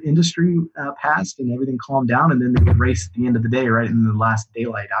industry passed and everything calmed down, and then they would race at the end of the day, right in the last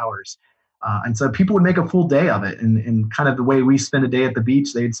daylight hours. And so people would make a full day of it, and kind of the way we spend a day at the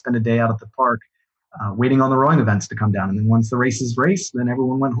beach, they'd spend a day out at the park waiting on the rowing events to come down. And then once the races raced, then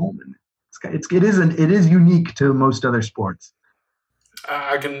everyone went home. And it is unique to most other sports.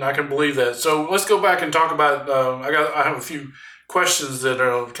 I can believe that. So let's go back and talk about. I have a few questions that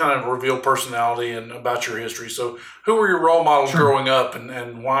kind of reveal personality and about your history. So, who were your role models growing up,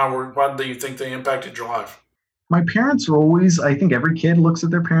 and why do you think they impacted your life? My parents were always. I think every kid looks at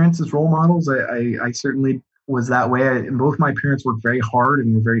their parents as role models. I certainly was that way. Both my parents worked very hard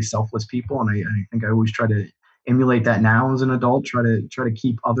and were very selfless people, and I think I always try to emulate that now as an adult. Try to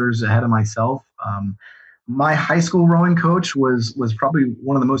keep others ahead of myself. My high school rowing coach was probably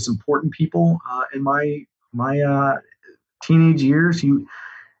one of the most important people in my teenage years.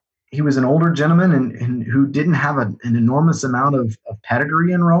 He was an older gentleman and who didn't have an enormous amount of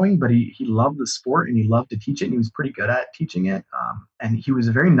pedigree in rowing, but he loved the sport and he loved to teach it, and he was pretty good at teaching it. And he was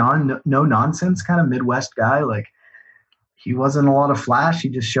a very no nonsense kind of Midwest guy. Like, he wasn't a lot of flash. He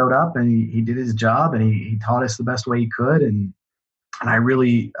just showed up and he did his job, and he taught us the best way he could. And I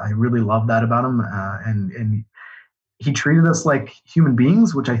really loved that about him. And he treated us like human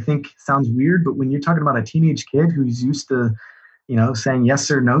beings, which I think sounds weird, but when you're talking about a teenage kid who's used to, saying yes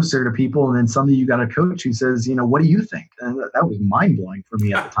sir, no sir to people, and then suddenly you got a coach who says, what do you think? And that was mind blowing for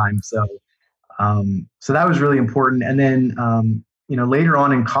me at the time. So that was really important. And then, later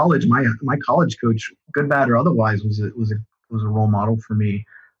on in college, my college coach, good, bad, or otherwise, was a role model for me.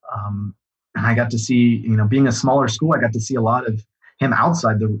 And I got to see, being a smaller school, I got to see a lot of him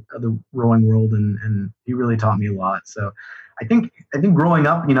outside the rowing world, and he really taught me a lot. So I think growing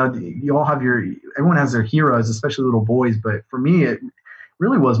up, you all have everyone has their heroes, especially little boys. But for me, it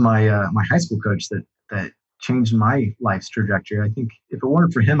really was my high school coach that changed my life's trajectory. I think if it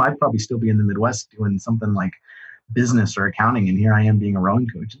weren't for him, I'd probably still be in the Midwest doing something like business or accounting, and here I am being a rowing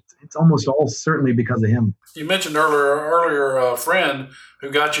coach. It's almost all certainly because of him. You mentioned earlier a friend who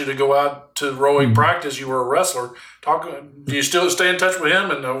got you to go out to rowing practice. You were a wrestler. Do you still stay in touch with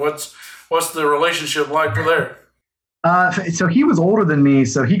him, and what's the relationship like there? So he was older than me,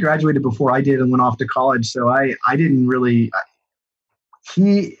 so he graduated before I did and went off to college. So I didn't really.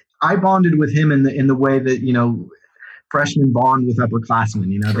 I bonded with him in the way that freshmen bond with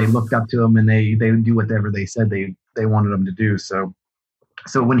upperclassmen. Sure. They looked up to him and they would do whatever they said they wanted him to do. So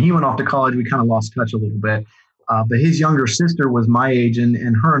when he went off to college, we kind of lost touch a little bit. But his younger sister was my age,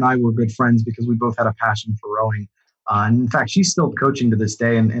 and her and I were good friends because we both had a passion for rowing. And in fact, she's still coaching to this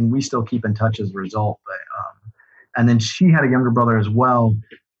day, and we still keep in touch as a result. But and then she had a younger brother as well,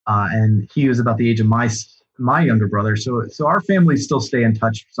 and he was about the age of my younger brother. So our families still stay in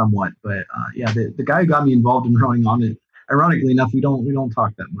touch somewhat. But the guy who got me involved in rowing on it, ironically enough, we don't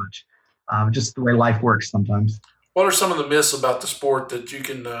talk that much. Just the way life works sometimes. What are some of the myths about the sport that you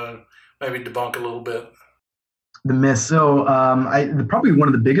can maybe debunk a little bit? The myths. So probably one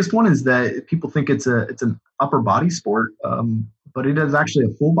of the biggest one is that people think it's an upper body sport, but it is actually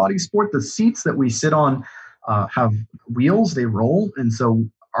a full body sport. The seats that we sit on have wheels; they roll, and so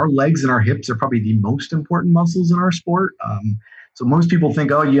our legs and our hips are probably the most important muscles in our sport. So most people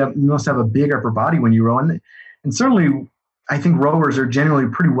think, oh, you must have a big upper body when you row, and certainly I think rowers are generally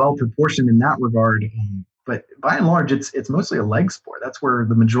pretty well proportioned in that regard. But by and large, it's mostly a leg sport. That's where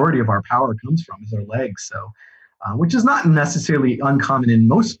the majority of our power comes from, is our legs. So, which is not necessarily uncommon in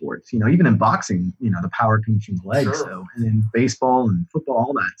most sports. Even in boxing, the power comes from the legs. Sure. So, and in baseball and football,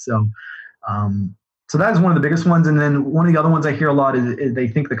 all that. So, so that is one of the biggest ones. And then one of the other ones I hear a lot is they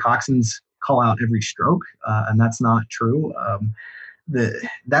think the coxswains call out every stroke, and that's not true.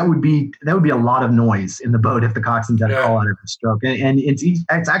 That would be a lot of noise in the boat if the coxswains had to call out every stroke. And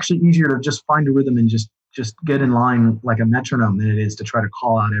it's actually easier to just find a rhythm and just get in line like a metronome than it is to try to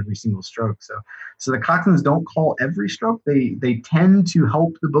call out every single stroke. So the coxswains don't call every stroke. They tend to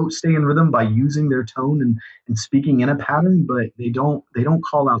help the boat stay in rhythm by using their tone and speaking in a pattern, but they don't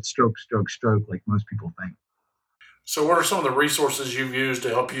call out stroke, stroke, stroke like most people think. So what are some of the resources you've used to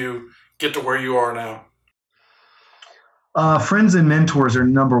help you get to where you are now? Friends and mentors are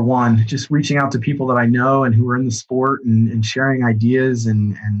number one. Just reaching out to people that I know and who are in the sport and sharing ideas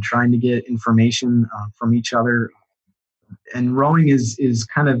and trying to get information from each other. And rowing is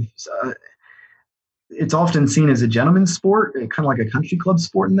kind of it's often seen as a gentleman's sport, kind of like a country club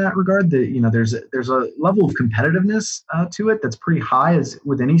sport in that regard. That there's a level of competitiveness to it that's pretty high as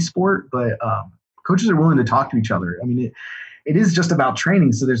with any sport, but coaches are willing to talk to each other. I mean, it is just about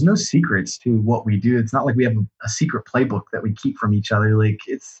training, so there's no secrets to what we do. It's not like we have a secret playbook that we keep from each other. Like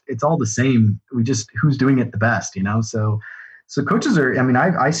it's all the same. We just who's doing it the best, So coaches are. I mean,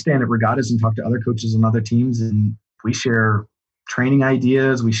 I stand at regattas and talk to other coaches on other teams, and we share training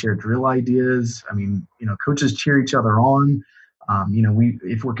ideas. We share drill ideas. I mean, coaches cheer each other on.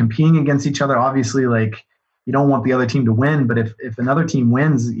 If we're competing against each other, obviously, like you don't want the other team to win, but if another team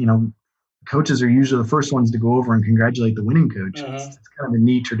wins, coaches are usually the first ones to go over and congratulate the winning coach. Mm-hmm. It's kind of a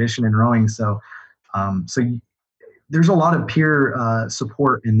neat tradition in rowing. So there's a lot of peer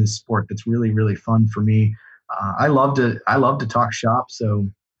support in this sport that's really, really fun for me. I love to talk shop. So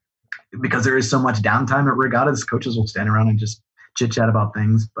because there is so much downtime at regattas, coaches will stand around and just chit chat about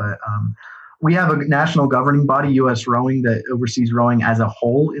things. But we have a national governing body, U.S. Rowing, that oversees rowing as a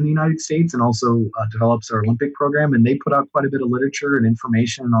whole in the United States and also develops our Olympic program. And they put out quite a bit of literature and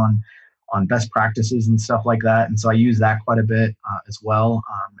information on best practices and stuff like that. And so I use that quite a bit as well.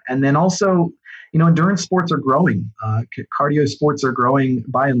 And then also, endurance sports are growing. Cardio sports are growing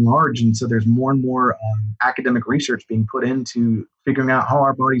by and large. And so there's more and more academic research being put into figuring out how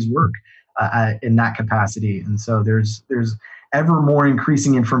our bodies work in that capacity. And so there's ever more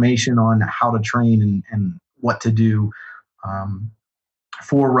increasing information on how to train and what to do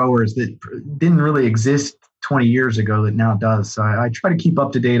for rowers that didn't really exist 20 years ago that now does. So I try to keep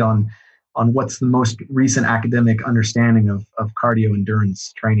up to date on what's the most recent academic understanding of cardio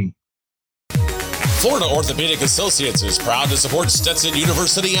endurance training. Florida Orthopedic Associates is proud to support Stetson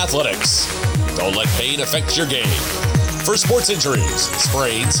University Athletics. Don't let pain affect your game. For sports injuries,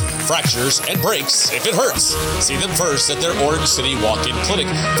 sprains, fractures, and breaks, if it hurts, see them first at their Orange City Walk-In Clinic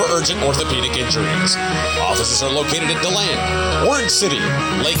for urgent orthopedic injuries. Offices are located at DeLand, Orange City,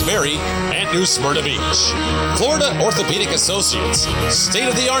 Lake Mary, and New Smyrna Beach. Florida Orthopedic Associates,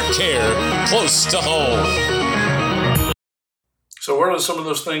 state-of-the-art care, close to home. So what are some of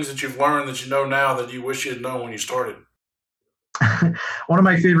those things that you've learned that you know now that you wish you had known when you started? One of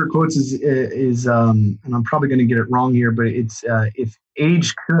my favorite quotes is and I'm probably going to get it wrong here, but it's if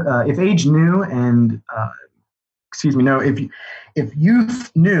age knew and if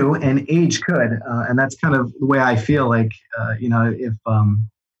youth knew and age could, and that's kind of the way I feel like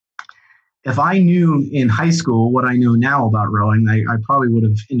if I knew in high school what I know now about rowing, I probably would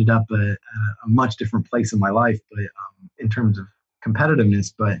have ended up a much different place in my life, but in terms of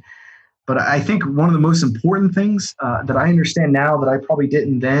competitiveness, But I think one of the most important things that I understand now that I probably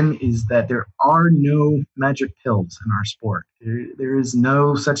didn't then is that there are no magic pills in our sport. There is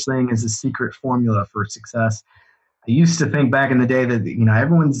no such thing as a secret formula for success. I used to think back in the day that,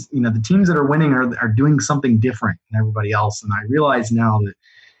 everyone's, the teams that are winning are doing something different than everybody else. And I realize now that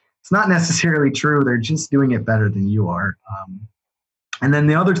it's not necessarily true. They're just doing it better than you are. And then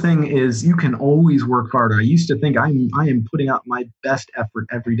the other thing is you can always work harder. I used to think I am putting out my best effort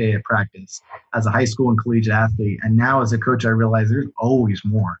every day at practice as a high school and collegiate athlete. And now as a coach, I realize there's always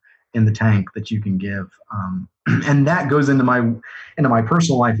more in the tank that you can give. And that goes into my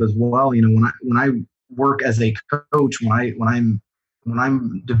personal life as well. When work as a coach, when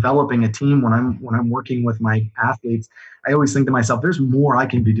I'm developing a team, when I'm working with my athletes, I always think to myself, there's more I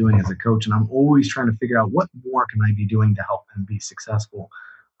can be doing as a coach, and I'm always trying to figure out what more can I be doing to help them be successful.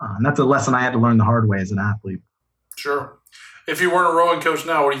 And that's a lesson I had to learn the hard way as an athlete. Sure. If you weren't a rowing coach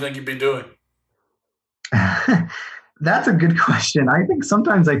now, what do you think you'd be doing? That's a good question. I think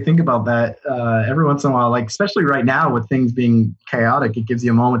sometimes I think about that every once in a while, like especially right now with things being chaotic, it gives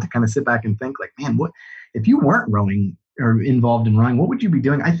you a moment to kind of sit back and think like, man, what if you weren't rowing or involved in rowing, what would you be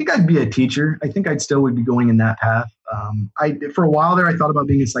doing? I think I'd be a teacher. I think I'd still would be going in that path. For a while there, I thought about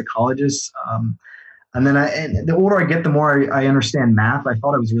being a psychologist. And then the older I get, the more I understand math. I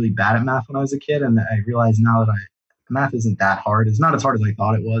thought I was really bad at math when I was a kid. And I realize now that math isn't that hard. It's not as hard as I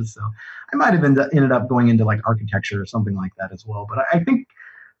thought it was. So I might have ended up going into like architecture or something like that as well. But I think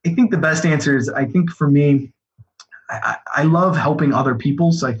the best answer is, I think for me, I love helping other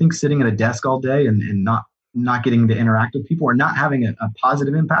people. So I think sitting at a desk all day and not getting to interact with people or not having a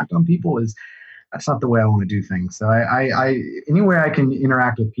positive impact on people that's not the way I want to do things. So I any way I can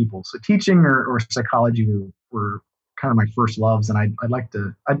interact with people. So teaching or psychology were kind of my first loves, and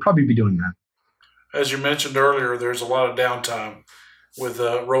I'd probably be doing that. As you mentioned earlier, there's a lot of downtime with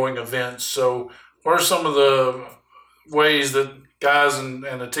rowing events. So what are some of the ways that guys and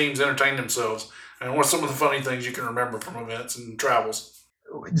the teams entertain themselves? And what's some of the funny things you can remember from events and travels?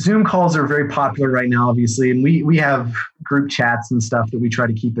 Zoom calls are very popular right now, obviously, and we have group chats and stuff that we try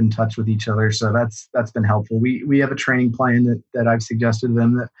to keep in touch with each other. So that's been helpful. We have a training plan that I've suggested to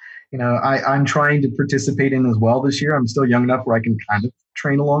them that, I'm trying to participate in as well this year. I'm still young enough where I can kind of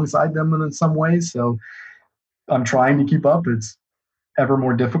train alongside them in some ways. So I'm trying to keep up. It's ever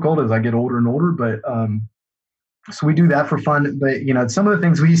more difficult as I get older and older, but so we do that for fun. But some of the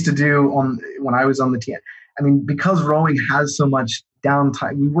things we used to do when I was on the team, I mean, because rowing has so much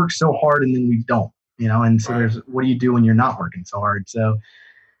downtime, we work so hard and then we don't, and so there's, what do you do when you're not working so hard? So,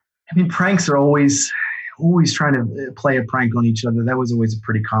 I mean, pranks are always trying to play a prank on each other. That was always a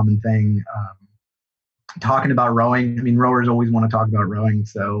pretty common thing. Talking about rowing, I mean, rowers always want to talk about rowing.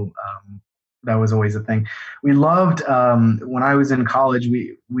 So that was always a thing. We loved, when I was in college,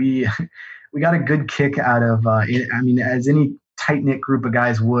 we got a good kick out of, as any tight-knit group of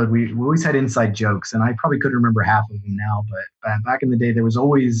guys would, we always had inside jokes, and I probably couldn't remember half of them now, but back in the day, there was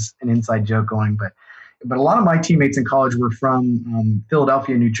always an inside joke going. But a lot of my teammates in college were from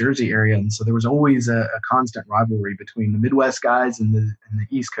Philadelphia, New Jersey area, and so there was always a constant rivalry between the Midwest guys and the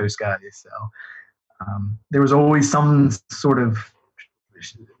East Coast guys. So there was always some sort of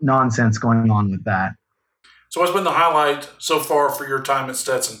nonsense going on with that. So what's been the highlight so far for your time at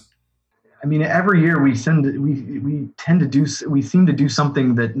Stetson? I mean, every year we seem to do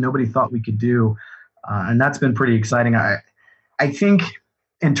something that nobody thought we could do, and that's been pretty exciting. I think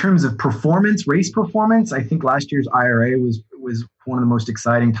in terms of race performance, I think last year's IRA was one of the most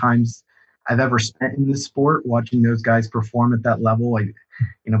exciting times I've ever spent in this sport, watching those guys perform at that level.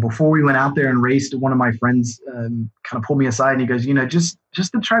 Before we went out there and raced, one of my friends kind of pulled me aside and he goes, just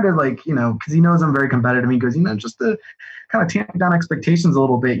to try to because he knows I'm very competitive. He goes, just to kind of tamp down expectations a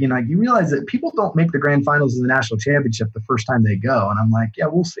little bit. You realize that people don't make the grand finals of the national championship the first time they go. And I'm like, yeah,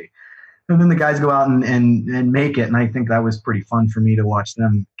 we'll see. And then the guys go out and make it. And I think that was pretty fun for me to watch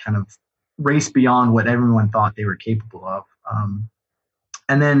them kind of race beyond what everyone thought they were capable of.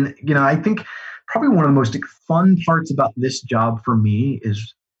 And then, I think probably one of the most fun parts about this job for me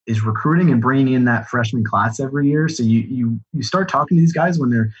is recruiting and bringing in that freshman class every year. So you start talking to these guys when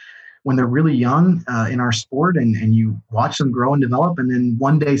they're really young in our sport, and you watch them grow and develop. And then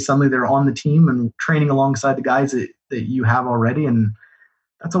one day suddenly they're on the team and training alongside the guys that you have already. And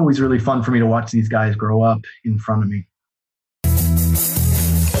that's always really fun for me to watch these guys grow up in front of me.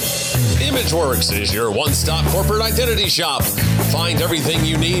 ImageWorks is your one-stop corporate identity shop. Find everything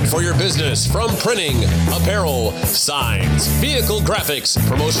you need for your business, from printing, apparel, signs, vehicle graphics,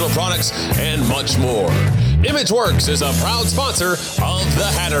 promotional products, and much more. ImageWorks is a proud sponsor of the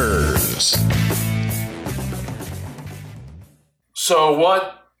Hatters. So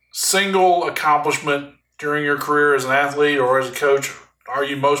what single accomplishment during your career as an athlete or as a coach are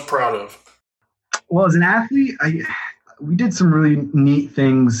you most proud of? Well, as an athlete, we did some really neat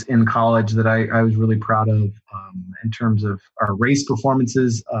things in college that I was really proud of in terms of our race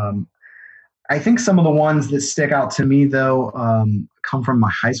performances. I think some of the ones that stick out to me, though, come from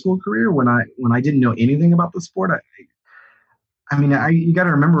my high school career when I didn't know anything about the sport. You got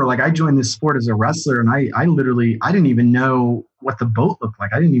to remember, I joined this sport as a wrestler, and I didn't even know what the boat looked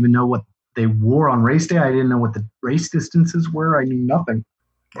like. I didn't even know what they wore on race day. I didn't know what the race distances were. I knew nothing.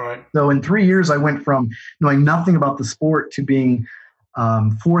 Right. So in 3 years, I went from knowing nothing about the sport to being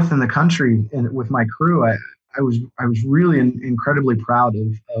fourth in the country with my crew, I was really incredibly proud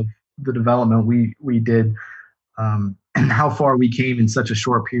of the development we did, and how far we came in such a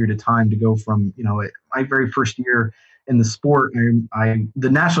short period of time to go from, my very first year in the sport. The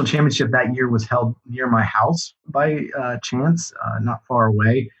national championship that year was held near my house by chance, not far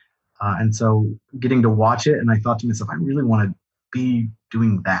away. And so getting to watch it, and I thought to myself, I really want to be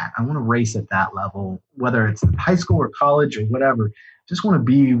doing that. I want to race at that level, whether it's high school or college or whatever. Just want to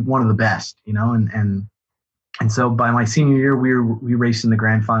be one of the best, and so by my senior year, we raced in the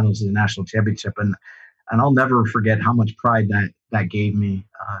grand finals of the national championship, and I'll never forget how much pride that gave me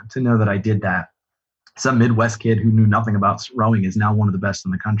to know that I did that. Some Midwest kid who knew nothing about rowing is now one of the best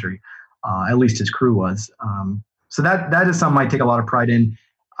in the country. At least his crew was. So that is something I take a lot of pride in.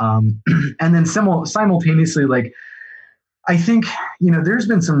 And then simultaneously, like, I think, there's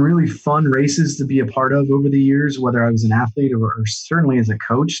been some really fun races to be a part of over the years, whether I was an athlete or certainly as a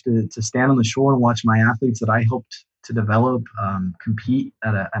coach, to stand on the shore and watch my athletes that I helped to develop compete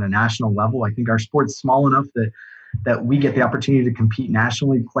at a national level. I think our sport's small enough that we get the opportunity to compete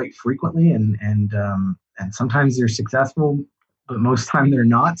nationally quite frequently, and sometimes they're successful, but most time they're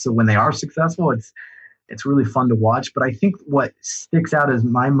not. So when they are successful, it's really fun to watch. But I think what sticks out as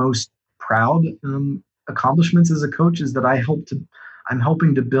my most proud accomplishments as a coach is that I'm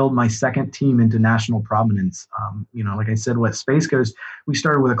helping to build my second team into national prominence. Like I said, what Space Coast, we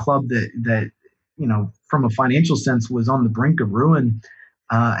started with a club that from a financial sense was on the brink of ruin.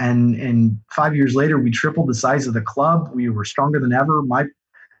 And 5 years later, we tripled the size of the club. We were stronger than ever.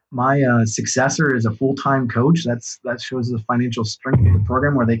 My successor is a full-time coach. That shows the financial strength of the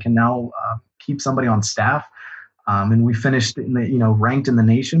program, where they can now keep somebody on staff. And we finished ranked in the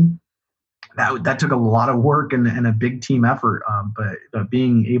nation. That took a lot of work and a big team effort. But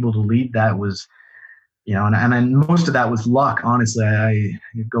being able to lead that was, and most of that was luck. Honestly, I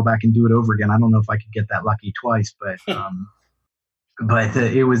go back and do it over again. I don't know if I could get that lucky twice, but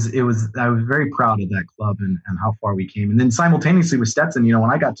it was. I was very proud of that club and how far we came. And then simultaneously with Stetson,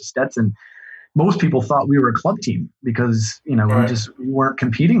 when I got to Stetson, most people thought we were a club team because Right. we weren't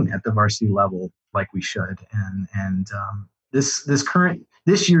competing at the varsity level like we should. And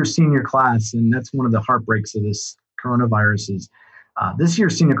this year's senior class, and that's one of the heartbreaks of this coronavirus, is this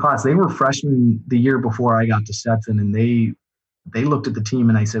year's senior class, they were freshmen the year before I got to Stetson, and they looked at the team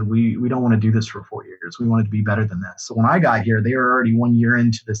and I said, we don't want to do this for 4 years. We want it to be better than this. So when I got here, they were already 1 year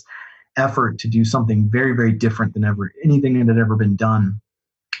into this effort to do something very, very different than anything that had ever been done.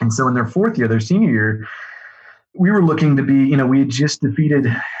 And so in their fourth year, their senior year, we were looking to be, we had just defeated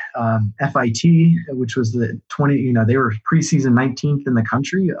FIT, which was the they were preseason 19th in the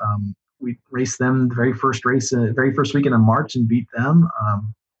country. We raced them the very first weekend in March and beat them.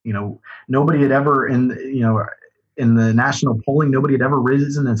 Nobody had ever in the national polling, nobody had ever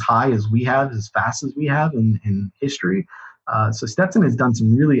risen as high as we have, as fast as we have in history. So Stetson has done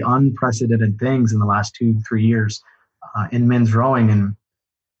some really unprecedented things in the last 2-3 years in men's rowing, and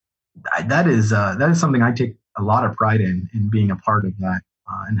that is something I take a lot of pride in being a part of that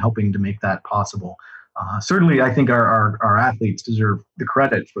and helping to make that possible. Certainly, I think our athletes deserve the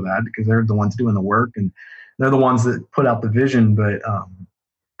credit for that because they're the ones doing the work and they're the ones that put out the vision.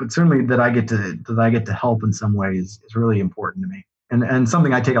 But certainly that I get to help in some ways is really important to me, and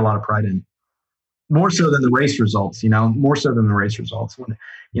something I take a lot of pride in. More so than the race results, more so than the race results. When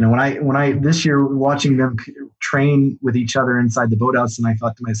I this year watching them train with each other inside the boathouse, and I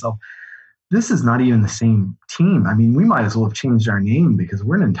thought to myself, this is not even the same team. I mean, we might as well have changed our name because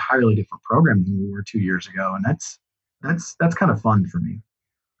we're an entirely different program than we were 2 years ago. And that's kind of fun for me.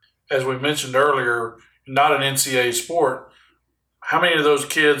 As we mentioned earlier, not an NCAA sport. How many of those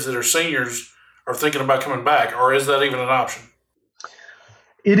kids that are seniors are thinking about coming back, or is that even an option?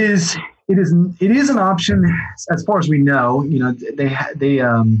 It is an option as far as we know.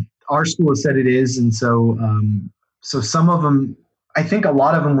 Our school has said it is. And so some of them, I think a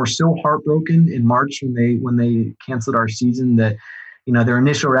lot of them were so heartbroken in March when they canceled our season that, their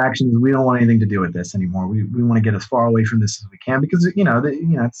initial reaction is, we don't want anything to do with this anymore. We want to get as far away from this as we can because,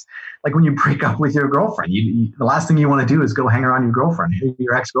 it's like when you break up with your girlfriend, the last thing you want to do is go hang around your girlfriend,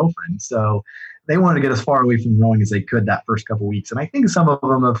 your ex-girlfriend. So they wanted to get as far away from rowing as they could that first couple of weeks. And I think some of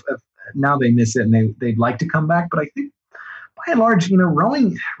them have now they miss it and they'd like to come back. But I think by and large,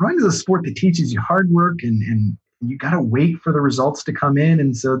 rowing is a sport that teaches you hard work and you got to wait for the results to come in.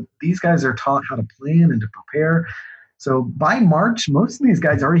 And so these guys are taught how to plan and to prepare. So by March, most of these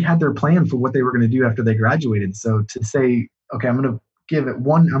guys already had their plan for what they were going to do after they graduated. So to say, okay, I'm going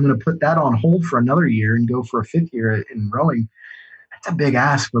to put that on hold for another year and go for a fifth year in rowing, that's a big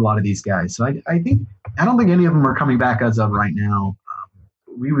ask for a lot of these guys. So I don't think any of them are coming back as of right now.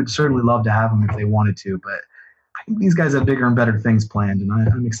 we would certainly love to have them if they wanted to. But I think these guys have bigger and better things planned, and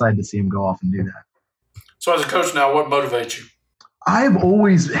I'm excited to see them go off and do that. So as a coach now, what motivates you?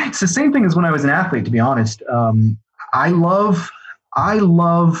 It's the same thing as when I was an athlete, to be honest. I love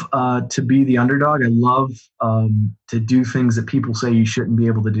to be the underdog. I love to do things that people say you shouldn't be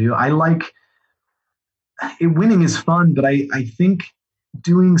able to do. Winning is fun, but I think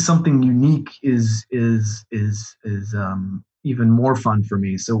doing something unique is even more fun for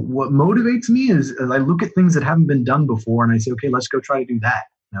me. So what motivates me is I look at things that haven't been done before, and I say, okay, let's go try to do that.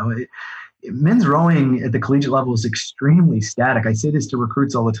 Men's rowing at the collegiate level is extremely static. I say this to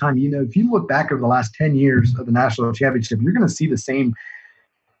recruits all the time. If you look back over the last 10 years of the national championship, you're going to see the same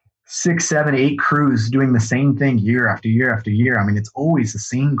 6, 7, 8 crews doing the same thing year after year after year. I mean, it's always the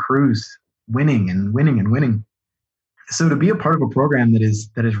same crews winning and winning and winning. So to be a part of a program that is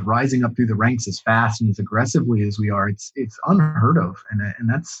rising up through the ranks as fast and as aggressively as we are, it's unheard of. And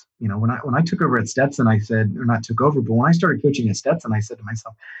that's, when I took over at Stetson, I said, or not took over, but when I started coaching at Stetson, I said to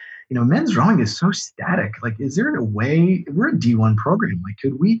myself, men's rowing is so static. Like, is there a way? We're a D1 program. Like,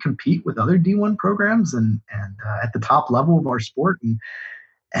 could we compete with other D1 programs and at the top level of our sport?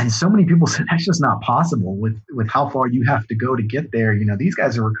 And so many people said that's just not possible with how far you have to go to get there. These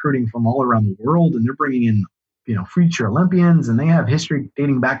guys are recruiting from all around the world, and they're bringing in, future Olympians, and they have history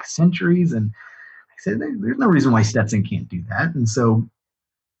dating back centuries. And I said, there's no reason why Stetson can't do that. And so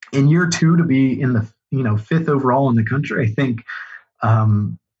in year 2 to be in the, 5th overall in the country, I think,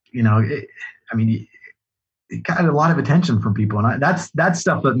 it got a lot of attention from people, and that's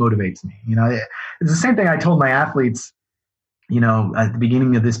stuff that motivates me. It's the same thing I told my athletes, at the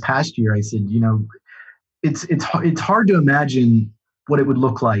beginning of this past year. I said, it's hard to imagine what it would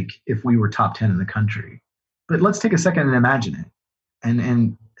look like if we were top 10 in the country, but let's take a second and imagine it,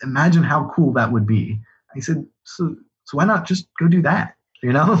 and imagine how cool that would be. I said, so why not just go do that?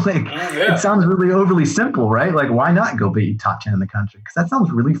 It sounds really overly simple, right? Like, why not go be top 10 in the country? Because that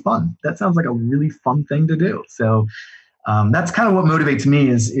sounds really fun. That sounds like a really fun thing to do. So that's kind of what motivates me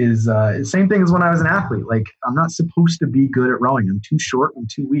is the same thing as when I was an athlete. Like, I'm not supposed to be good at rowing. I'm too short. I'm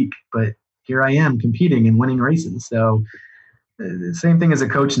too weak. But here I am competing and winning races. So the same thing as a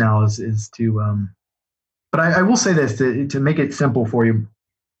coach now is to but I will say this to make it simple for you.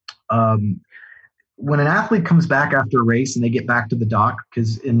 When an athlete comes back after a race and they get back to the dock,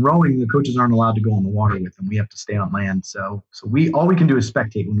 because in rowing, the coaches aren't allowed to go on the water with them. We have to stay on land. So all we can do is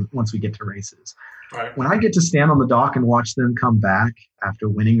spectate once we get to races. Right. When I get to stand on the dock and watch them come back after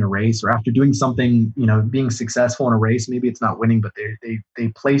winning a race or after doing something, being successful in a race, maybe it's not winning, but they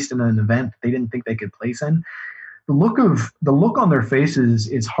placed in an event they didn't think they could place in. The look on their faces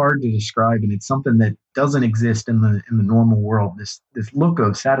is hard to describe, and it's something that doesn't exist in the normal world. This look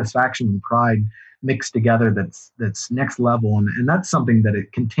of satisfaction and pride mixed together that's next level, and that's something that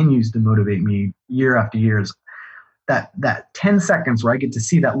it continues to motivate me year after year. Is that 10 seconds where I get to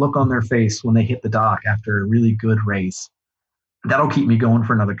see that look on their face when they hit the dock after a really good race, that'll keep me going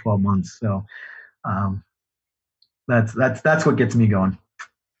for another 12 months. So that's what gets me going.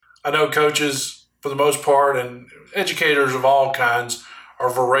 I know coaches, for the most part, and educators of all kinds are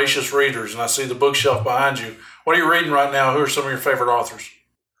voracious readers, and I see the bookshelf behind you. What are you reading right now? Who are some of your favorite authors?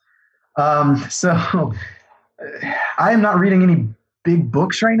 So I am not reading any big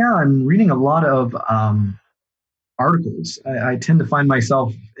books right now. I'm reading a lot of articles. I tend to find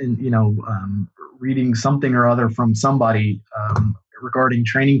myself in, reading something or other from somebody regarding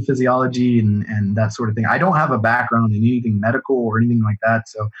training physiology and that sort of thing. I don't have a background in anything medical or anything like that.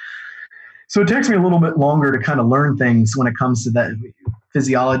 So it takes me a little bit longer to kind of learn things when it comes to that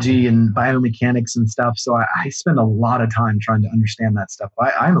physiology and biomechanics and stuff. So I spend a lot of time trying to understand that stuff.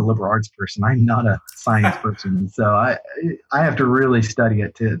 I'm a liberal arts person. I'm not a science person. So I have to really study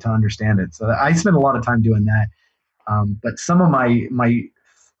it to understand it. So I spend a lot of time doing that. But some of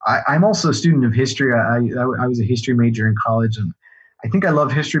I'm also a student of history. I was a history major in college, and I think I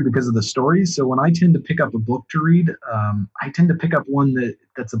love history because of the stories. So when I tend to pick up a book to read, I tend to pick up one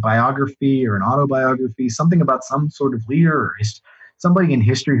that's a biography or an autobiography, something about some sort of leader or somebody in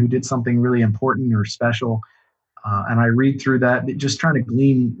history who did something really important or special. And I read through that, just trying to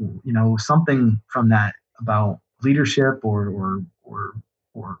glean, something from that about leadership or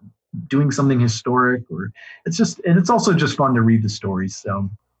doing something historic, and it's also just fun to read the stories. So,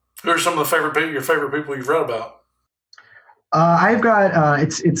 who are some of your favorite people you've read about? I've got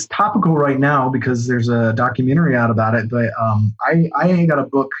it's topical right now because there's a documentary out about it. But I got a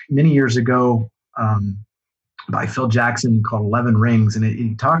book many years ago by Phil Jackson called 11 Rings, and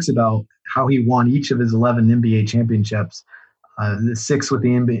it talks about how he won each of his 11 NBA championships, the 6 with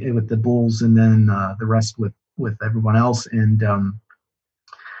the Bulls, and then the rest with everyone else. And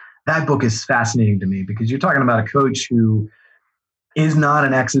that book is fascinating to me because you're talking about a coach who is not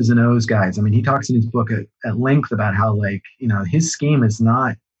an X's and O's guy. I mean, he talks in his book at length about how, like, you know, his scheme is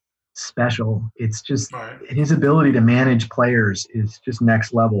not special. It's just his ability to manage players is just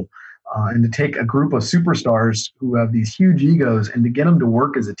next level. And to take a group of superstars who have these huge egos and to get them to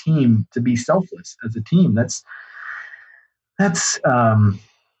work as a team, to be selfless as a team, that's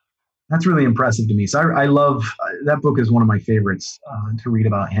really impressive to me. So I love that book. Is one of my favorites to read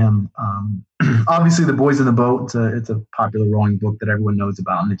about him. Obviously, The Boys in the Boat. It's a popular rowing book that everyone knows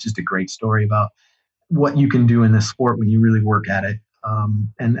about, and it's just a great story about what you can do in this sport when you really work at it,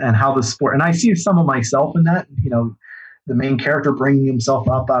 and how the sport. And I see some of myself in that. You know, the main character bringing himself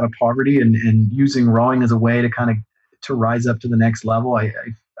up out of poverty and using rowing as a way to kind of to rise up to the next level. I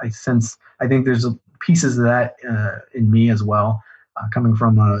think there's pieces of that in me as well. Coming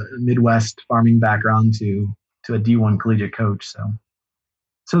from a Midwest farming background to a D1 collegiate coach.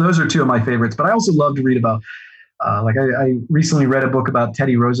 So those are two of my favorites, but I also love to read about, I recently read a book about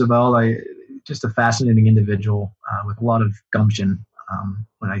Teddy Roosevelt. Just a fascinating individual with a lot of gumption.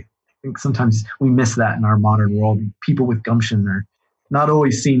 When I think sometimes we miss that in our modern world. People with gumption are not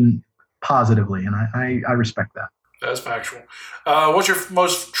always seen positively, and I respect that. That's factual. What's your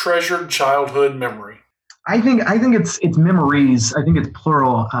most treasured childhood memory? I think it's memories. I think it's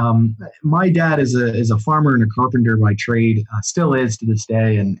plural. My dad is a farmer and a carpenter by trade, still is to this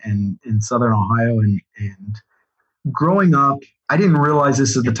day, and in Southern Ohio. And growing up, I didn't realize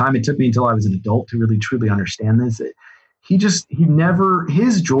this at the time. It took me until I was an adult to really truly understand this. His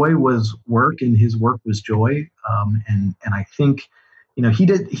joy was work, and his work was joy. And I think, you know,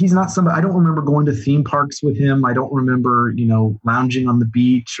 he's not somebody, I don't remember going to theme parks with him. I don't remember, you know, lounging on the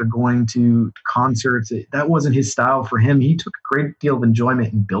beach or going to concerts. That wasn't his style. For him, he took a great deal of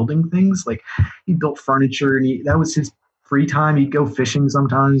enjoyment in building things. Like, he built furniture, and that was his free time. He'd go fishing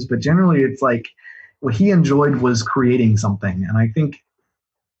sometimes, but generally it's like what he enjoyed was creating something. And I think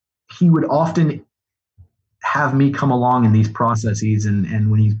he would often have me come along in these processes. And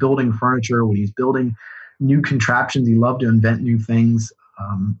when he's building furniture, when he's building new contraptions, he loved to invent new things.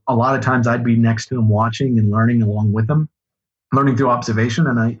 A lot of times I'd be next to him watching and learning along with him, learning through observation.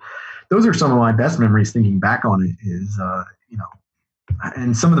 And those are some of my best memories thinking back on it is, you know,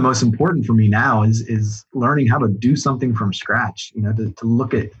 and some of the most important for me now is learning how to do something from scratch, you know, to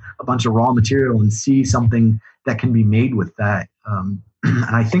look at a bunch of raw material and see something that can be made with that.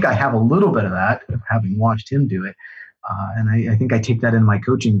 And I think I have a little bit of that, of having watched him do it. And I think I take that in my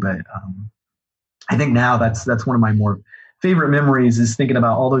coaching, but I think now that's one of my more favorite memories is thinking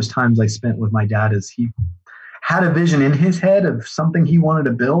about all those times I spent with my dad as he had a vision in his head of something he wanted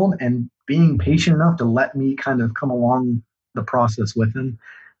to build and being patient enough to let me kind of come along the process with him.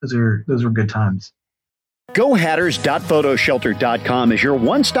 Those are good times. GoHatters.photoshelter.com is your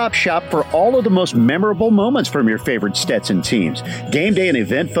one-stop shop for all of the most memorable moments from your favorite Stetson teams. Game day and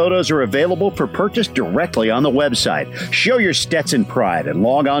event photos are available for purchase directly on the website. Show your Stetson pride and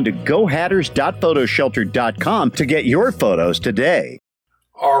log on to GoHatters.photoshelter.com to get your photos today.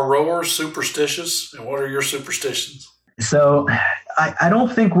 Are rowers superstitious, and what are your superstitions? So I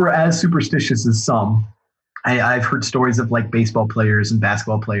don't think we're as superstitious as some. I've heard stories of like baseball players and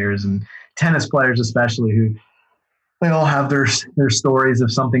basketball players and tennis players especially, who they all have their stories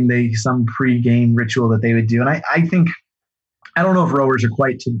of some pre-game ritual that they would do. And I think, I don't know if rowers are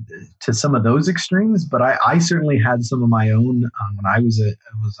quite to some of those extremes, but I certainly had some of my own when I was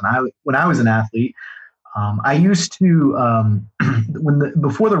an athlete. I used to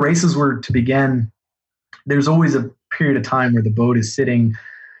before the races were to begin, there's always a period of time where the boat is sitting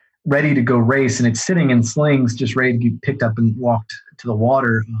ready to go race, and it's sitting in slings just ready to be picked up and walked to the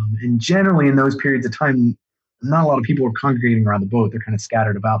water. And generally in those periods of time, not a lot of people are congregating around the boat. They're kind of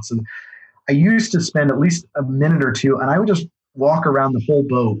scattered about. So I used to spend at least a minute or two, and I would just walk around the whole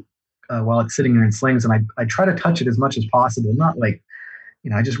boat while it's sitting there in slings. And I try to touch it as much as possible. Not like,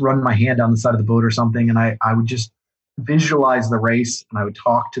 you know, I just run my hand down the side of the boat or something. And I would just visualize the race, and I would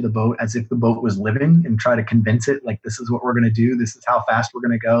talk to the boat as if the boat was living and try to convince it, like, this is what we're going to do. This is how fast we're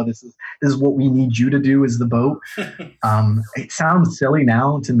going to go. This is what we need you to do as the boat. It sounds silly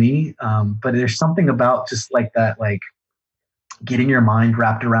now to me, but there's something about just like that, like getting your mind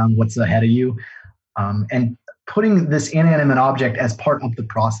wrapped around what's ahead of you, and putting this inanimate object as part of the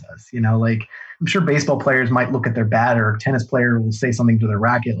process. You know, like, I'm sure baseball players might look at their bat, or a tennis player will say something to their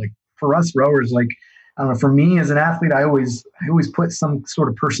racket. Like, for us rowers, like, I don't know, for me as an athlete, I always put some sort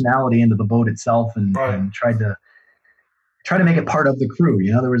of personality into the boat itself, and tried to make it part of the crew.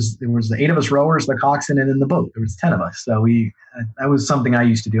 You know, there was the 8 of us rowers, the coxswain, and in the boat there was 10 of us. So that was something I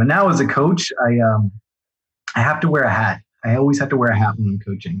used to do. And now as a coach, I have to wear a hat. I always have to wear a hat when I'm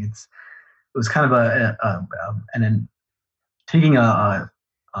coaching. It was kind of taking a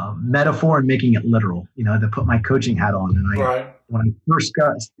metaphor and making it literal, to put my coaching hat on. And when I first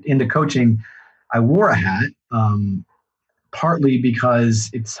got into coaching, I wore a hat, partly because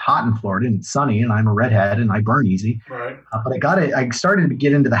it's hot in Florida and it's sunny and I'm a redhead and I burn easy. Right. But I started to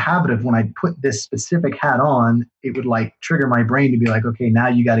get into the habit of when I put this specific hat on, it would like trigger my brain to be like, okay, now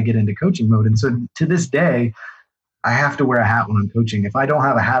you got to get into coaching mode. And so to this day, I have to wear a hat when I'm coaching. If I don't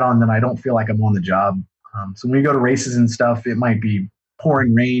have a hat on, then I don't feel like I'm on the job. So when we go to races and stuff, it might be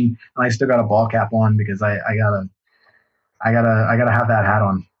pouring rain and I still got a ball cap on because I gotta have that hat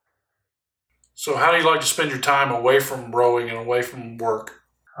on. So how do you like to spend your time away from rowing and away from work?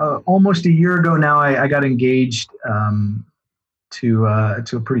 Almost a year ago now, I got engaged to a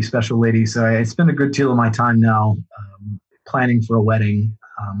pretty special lady. So I spend a good deal of my time now planning for a wedding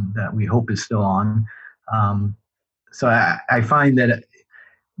that we hope is still on. So I find that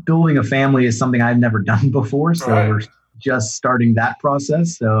building a family is something I've never done before. So we're just starting that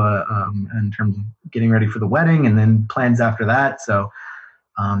process. So in terms of getting ready for the wedding and then plans after that. So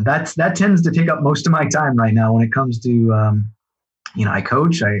that tends to take up most of my time right now when it comes to, I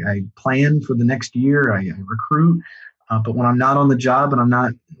coach, I plan for the next year, I recruit, but when I'm not on the job and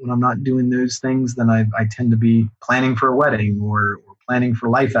when I'm not doing those things, then I tend to be planning for a wedding or planning for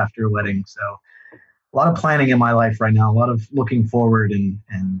life after a wedding. So a lot of planning in my life right now, a lot of looking forward and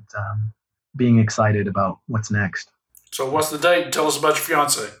being excited about what's next. So what's the date? Tell us about your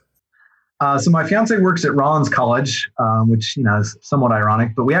fiance. So my fiance works at Rollins College, which is somewhat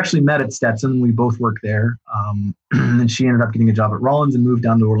ironic, but we actually met at Stetson. We both work there, and she ended up getting a job at Rollins and moved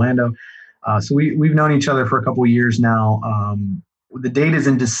down to Orlando. So we've known each other for a couple of years now. The date is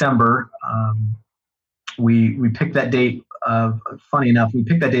in December. We picked that date. Funny enough, we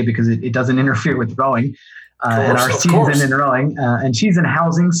picked that date because it doesn't interfere with rowing and our season in rowing. And she's in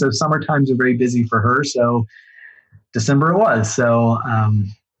housing, so summer times are very busy for her. So December it was. So.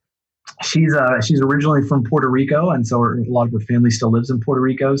 She's originally from Puerto Rico, and so a lot of her family still lives in Puerto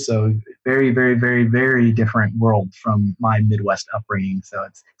Rico. So very, very, very, very different world from my Midwest upbringing. So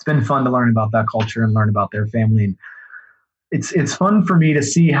it's been fun to learn about that culture and learn about their family. And it's fun for me to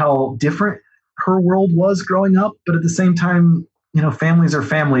see how different her world was growing up, but at the same time, families are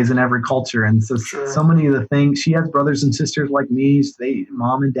families in every culture. And so so many of the things, she has brothers and sisters like me.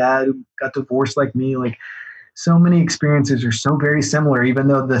 Mom and dad got divorced like me. Like, so many experiences are so very similar, even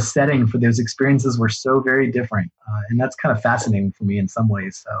though the setting for those experiences were so very different. And that's kind of fascinating for me in some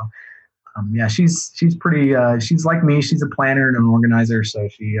ways. So, she's pretty, she's like me. She's a planner and an organizer. So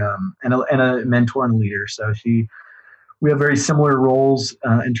she, and a mentor and a leader. So we have very similar roles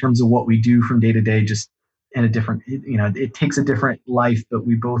in terms of what we do from day to day, just in a different, it takes a different life, but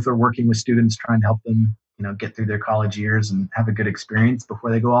we both are working with students trying to help them, get through their college years and have a good experience before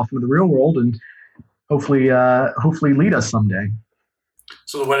they go off into the real world and hopefully lead us someday.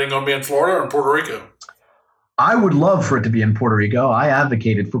 So the wedding going to be in Florida or in Puerto Rico? I would love for it to be in Puerto Rico. I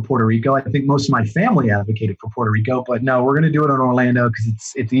advocated for Puerto Rico. I think most of my family advocated for Puerto Rico, but no, we're going to do it in Orlando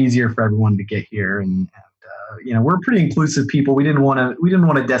because it's easier for everyone to get here. And we're pretty inclusive people. We didn't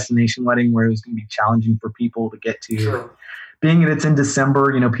want a destination wedding where it was going to be challenging for people to get to. Sure. Being that it's in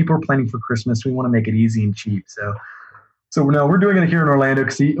December, people are planning for Christmas. We want to make it easy and cheap. So no, we're doing it here in Orlando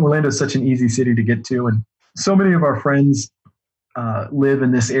because Orlando is such an easy city to get to, and so many of our friends live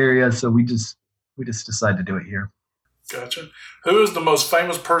in this area. So we just decided to do it here. Gotcha. Who is the most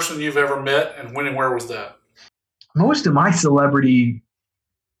famous person you've ever met, and when and where was that? Most of my celebrity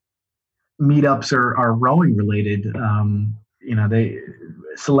meetups are rowing related.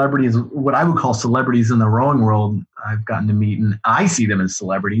 Celebrities, what I would call celebrities in the rowing world, I've gotten to meet, and I see them as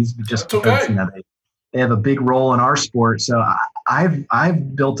celebrities, but just because they have a big role in our sport. So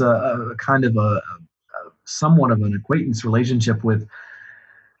I've built a kind of a somewhat of an acquaintance relationship with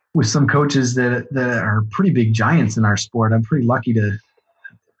some coaches that are pretty big giants in our sport. I'm pretty lucky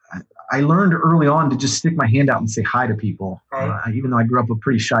I learned early on to just stick my hand out and say hi to people. Even though I grew up a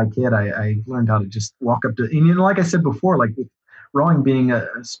pretty shy kid, I learned how to just walk up to, and like I said before, like with rowing being a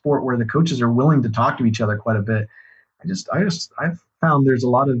sport where the coaches are willing to talk to each other quite a bit. I've found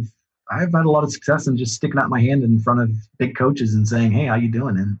I've had a lot of success in just sticking out my hand in front of big coaches and saying, "Hey, how you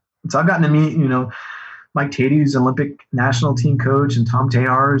doing?" And so I've gotten to meet, Mike Tatey, who's Olympic national team coach, and Tom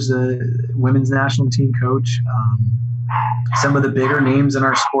Tehar's women's national team coach. Some of the bigger names in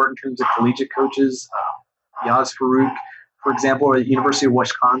our sport in terms of collegiate coaches, Yaz Farouk, for example, at University of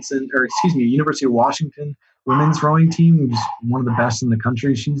Washington women's rowing team, who's one of the best in the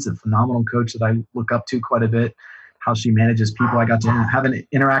country. She's a phenomenal coach that I look up to quite a bit. How she manages people. I got to have an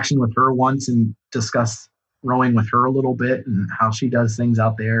interaction with her once and discuss rowing with her a little bit and how she does things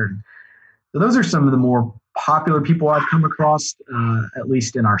out there. And so those are some of the more popular people I've come across, at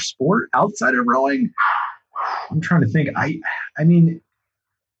least in our sport outside of rowing. I'm trying to think. I mean,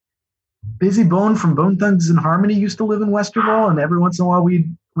 Busy Bone from Bone Thugs and Harmony used to live in Westerville, and every once in a while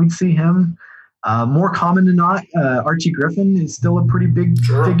we'd see him. More common than not, Archie Griffin is still a pretty big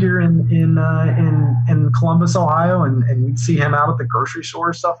figure in Columbus, Ohio, and we'd see him out at the grocery store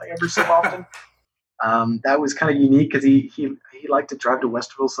or something every so often. That was kind of unique because he liked to drive to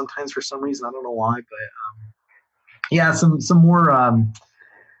Westerville sometimes for some reason. I don't know why, but yeah, some more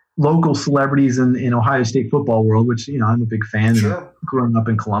local celebrities in Ohio State football world, which I'm a big fan. Sure. Growing up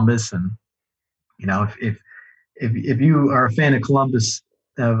in Columbus, and if you are a fan of Columbus.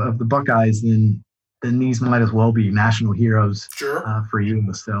 Of the Buckeyes, then these might as well be national heroes for you.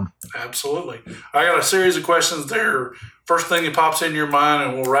 So absolutely. I got a series of questions there. First thing that pops in your mind,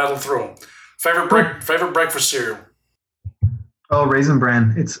 and we'll rattle through them. Favorite breakfast cereal? Oh, Raisin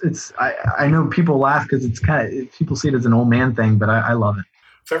Bran. I know people laugh because it's people see it as an old man thing, but I love it.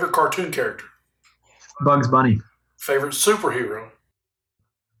 Favorite cartoon character? Bugs Bunny. Favorite superhero?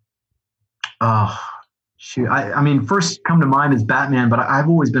 Oh, shoot. I mean, first come to mind is Batman, but I've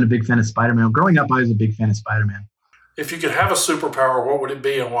always been a big fan of Spider-Man. Growing up, I was a big fan of Spider-Man. If you could have a superpower, what would it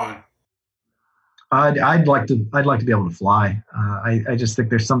be and why? I'd like to be able to fly. I just think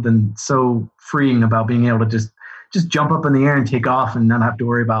there's something so freeing about being able to just jump up in the air and take off and not have to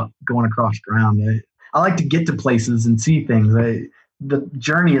worry about going across ground. I like to get to places and see things. The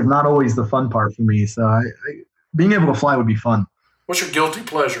journey is not always the fun part for me, so being able to fly would be fun. What's your guilty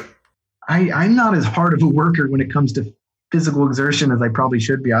pleasure? I'm not as hard of a worker when it comes to physical exertion as I probably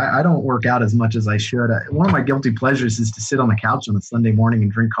should be. I don't work out as much as I should. One of my guilty pleasures is to sit on the couch on a Sunday morning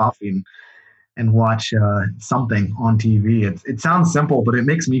and drink coffee and watch something on TV. It sounds simple, but it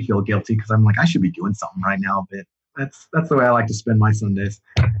makes me feel guilty because I'm like, I should be doing something right now. But that's the way I like to spend my Sundays.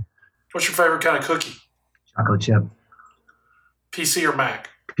 What's your favorite kind of cookie? Chocolate chip. PC or Mac?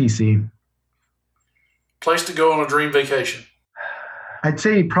 PC. Place to go on a dream vacation? I'd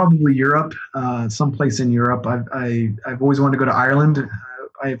say probably Europe, someplace in Europe. I've always wanted to go to Ireland.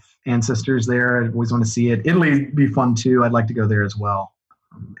 I have ancestors there. I always want to see it. Italy would be fun too. I'd like to go there as well.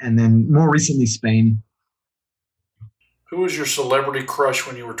 And then more recently, Spain. Who was your celebrity crush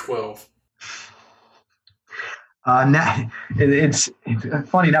when you were 12? It's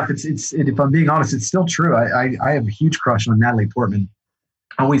funny enough. If I'm being honest, it's still true. I have a huge crush on Natalie Portman.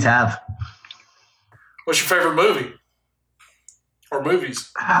 Always have. What's your favorite movie? Or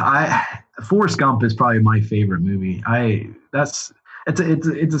movies? Forrest Gump is probably my favorite movie. It's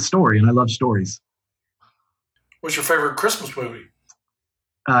a story, and I love stories. What's your favorite Christmas movie?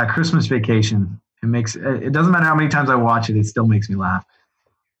 Christmas Vacation. It doesn't matter how many times I watch it, it still makes me laugh.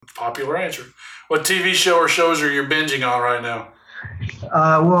 Popular answer. What TV show or shows are you binging on right now?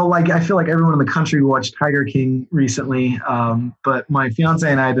 Well, I feel like everyone in the country watched Tiger King recently, but my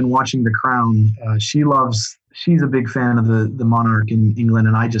fiance and I have been watching The Crown. She's a big fan of the monarch in England,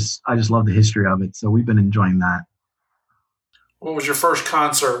 and I just love the history of it. So we've been enjoying that. What was your first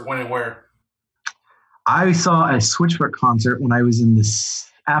concert? When and where? I saw a Switchfoot concert when I was in the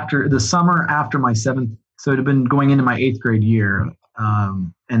summer after my 7th. So it had been going into my 8th grade year,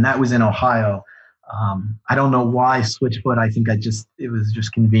 and that was in Ohio. I don't know why Switchfoot. I think it was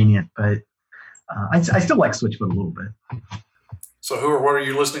just convenient, but I still like Switchfoot a little bit. So who or what are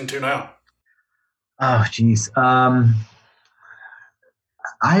you listening to now? Oh, geez. Since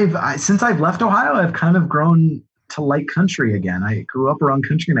I've left Ohio, I've kind of grown to like country again. I grew up around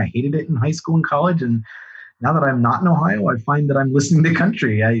country and I hated it in high school and college. And now that I'm not in Ohio, I find that I'm listening to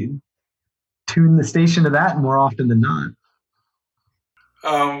country. I tune the station to that more often than not.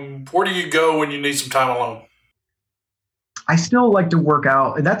 Where do you go when you need some time alone? I still like to work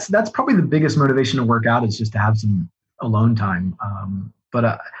out. That's probably the biggest motivation to work out is just to have some alone time.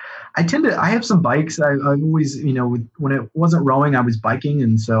 But I have some bikes. I've always, when it wasn't rowing, I was biking.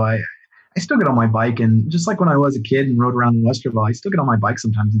 And so I still get on my bike. And just like when I was a kid and rode around in Westerville, I still get on my bike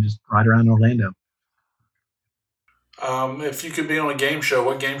sometimes and just ride around Orlando. If you could be on a game show,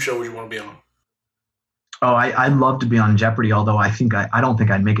 what game show would you want to be on? Oh, I'd love to be on Jeopardy, although I don't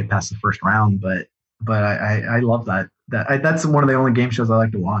think I'd make it past the first round, but I love that. That's one of the only game shows I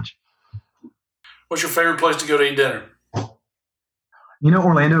like to watch. What's your favorite place to go to eat dinner?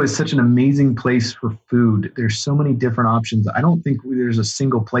 Orlando is such an amazing place for food. There's so many different options. I don't think there's a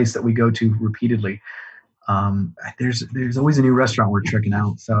single place that we go to repeatedly. There's always a new restaurant we're checking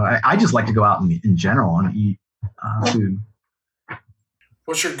out. So I just like to go out in general and eat food.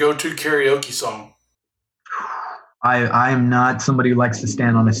 What's your go-to karaoke song? I am not somebody who likes to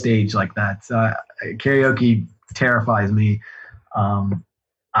stand on a stage like that. Karaoke terrifies me.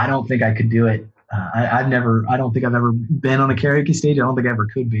 I don't think I could do it. I don't think I've ever been on a karaoke stage. I don't think I ever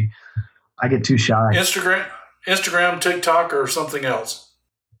could be. I get too shy. Instagram, TikTok, or something else?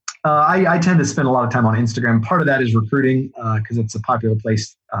 I tend to spend a lot of time on Instagram. Part of that is recruiting because it's a popular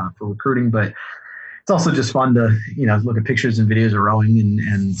place for recruiting, but it's also just fun to, look at pictures and videos of rowing.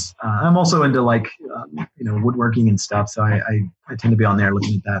 And I'm also into woodworking and stuff. So I tend to be on there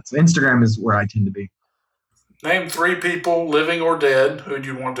looking at that. So Instagram is where I tend to be. Name 3 people, living or dead, who'd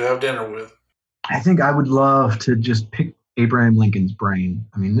you want to have dinner with? I think I would love to just pick Abraham Lincoln's brain.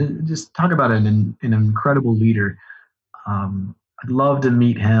 I mean, just talk about an incredible leader. I'd love to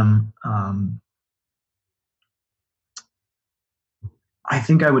meet him. I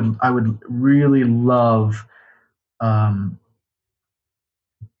think I would really love. I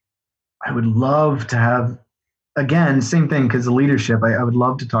would love to have, again, same thing because of leadership. I would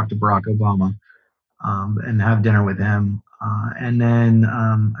love to talk to Barack Obama and have dinner with him. And then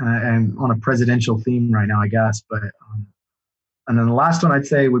I'm on a presidential theme right now, I guess. But and then the last one I'd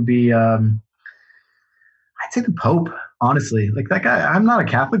say would be I'd say the Pope. Honestly, like that guy. I'm not a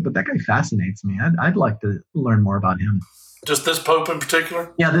Catholic, but that guy fascinates me. I'd like to learn more about him. Just this Pope in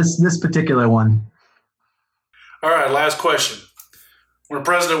particular? Yeah, this particular one. All right, last question. When a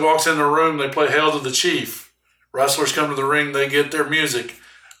president walks in the room, they play Hail to the Chief. Wrestlers come to the ring, they get their music.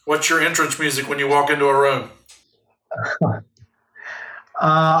 What's your entrance music when you walk into a room?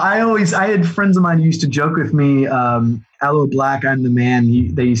 I had friends of mine who used to joke with me, Aloe Black, I'm the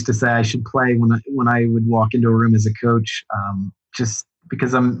man. They used to say I should play when I would walk into a room as a coach, just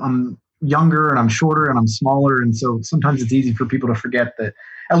because I'm younger and I'm shorter and I'm smaller. And so sometimes it's easy for people to forget that,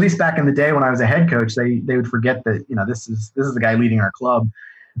 at least back in the day when I was a head coach, they would forget that, this is the guy leading our club.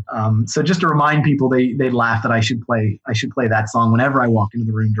 So just to remind people, they laugh that I should play that song whenever I walk into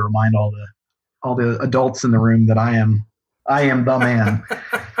the room to remind all the adults in the room that I am the man.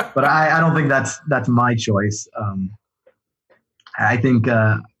 But I don't think that's my choice. I think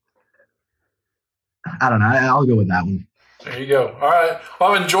I don't know. I'll go with that one. There you go. All right.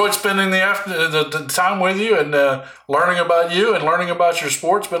 Well, I've enjoyed spending the time with you and learning about you and learning about your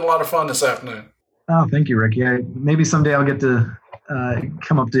sport. It's been a lot of fun this afternoon. Oh, thank you, Ricky. Maybe someday I'll get to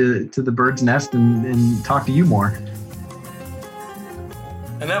come up to the bird's nest and talk to you more.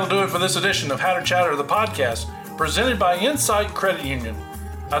 And that'll do it for this edition of Hatter Chatter, the podcast, presented by Insight Credit Union.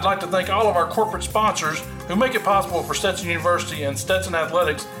 I'd like to thank all of our corporate sponsors who make it possible for Stetson University and Stetson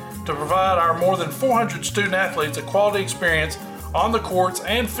Athletics to provide our more than 400 student athletes a quality experience on the courts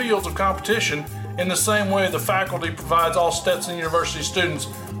and fields of competition in the same way the faculty provides all Stetson University students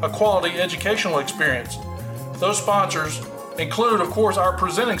a quality educational experience. Those sponsors include, of course, our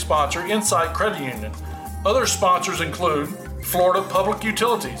presenting sponsor, Insight Credit Union. Other sponsors include Florida Public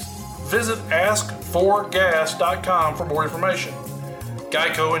Utilities. Visit ask4gas.com for more information.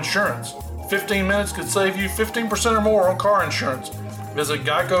 Geico Insurance. 15 minutes could save you 15% or more on car insurance. Visit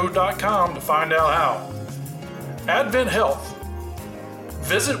geico.com to find out how. Advent Health.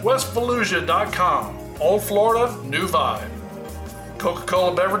 Visit westfallujah.com. Old Florida, new vibe.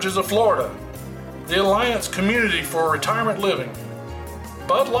 Coca-Cola Beverages of Florida. The Alliance Community for Retirement Living.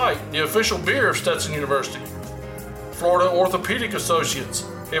 Bud Light, the official beer of Stetson University. Florida Orthopedic Associates.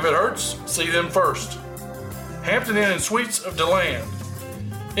 If it hurts, see them first. Hampton Inn and Suites of DeLand.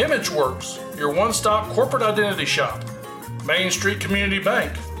 ImageWorks, your one-stop corporate identity shop. Main Street Community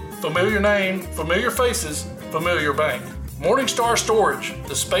Bank. Familiar name, familiar faces, familiar bank. Morningstar Storage,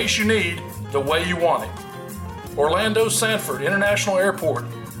 the space you need, the way you want it. Orlando Sanford International Airport.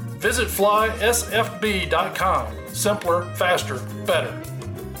 Visit flysfb.com. Simpler, faster, better.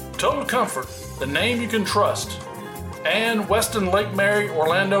 Total Comfort, the name you can trust. And Weston Lake Mary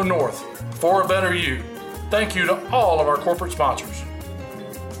Orlando North, for a better you. Thank you to all of our corporate sponsors.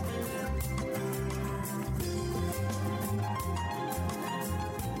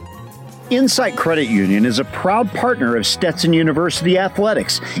 Insight Credit Union is a proud partner of Stetson University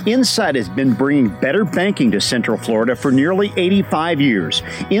Athletics. Insight has been bringing better banking to Central Florida for nearly 85 years.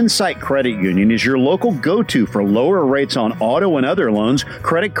 Insight Credit Union is your local go-to for lower rates on auto and other loans,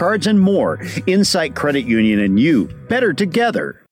 credit cards, and more. Insight Credit Union and you, better together.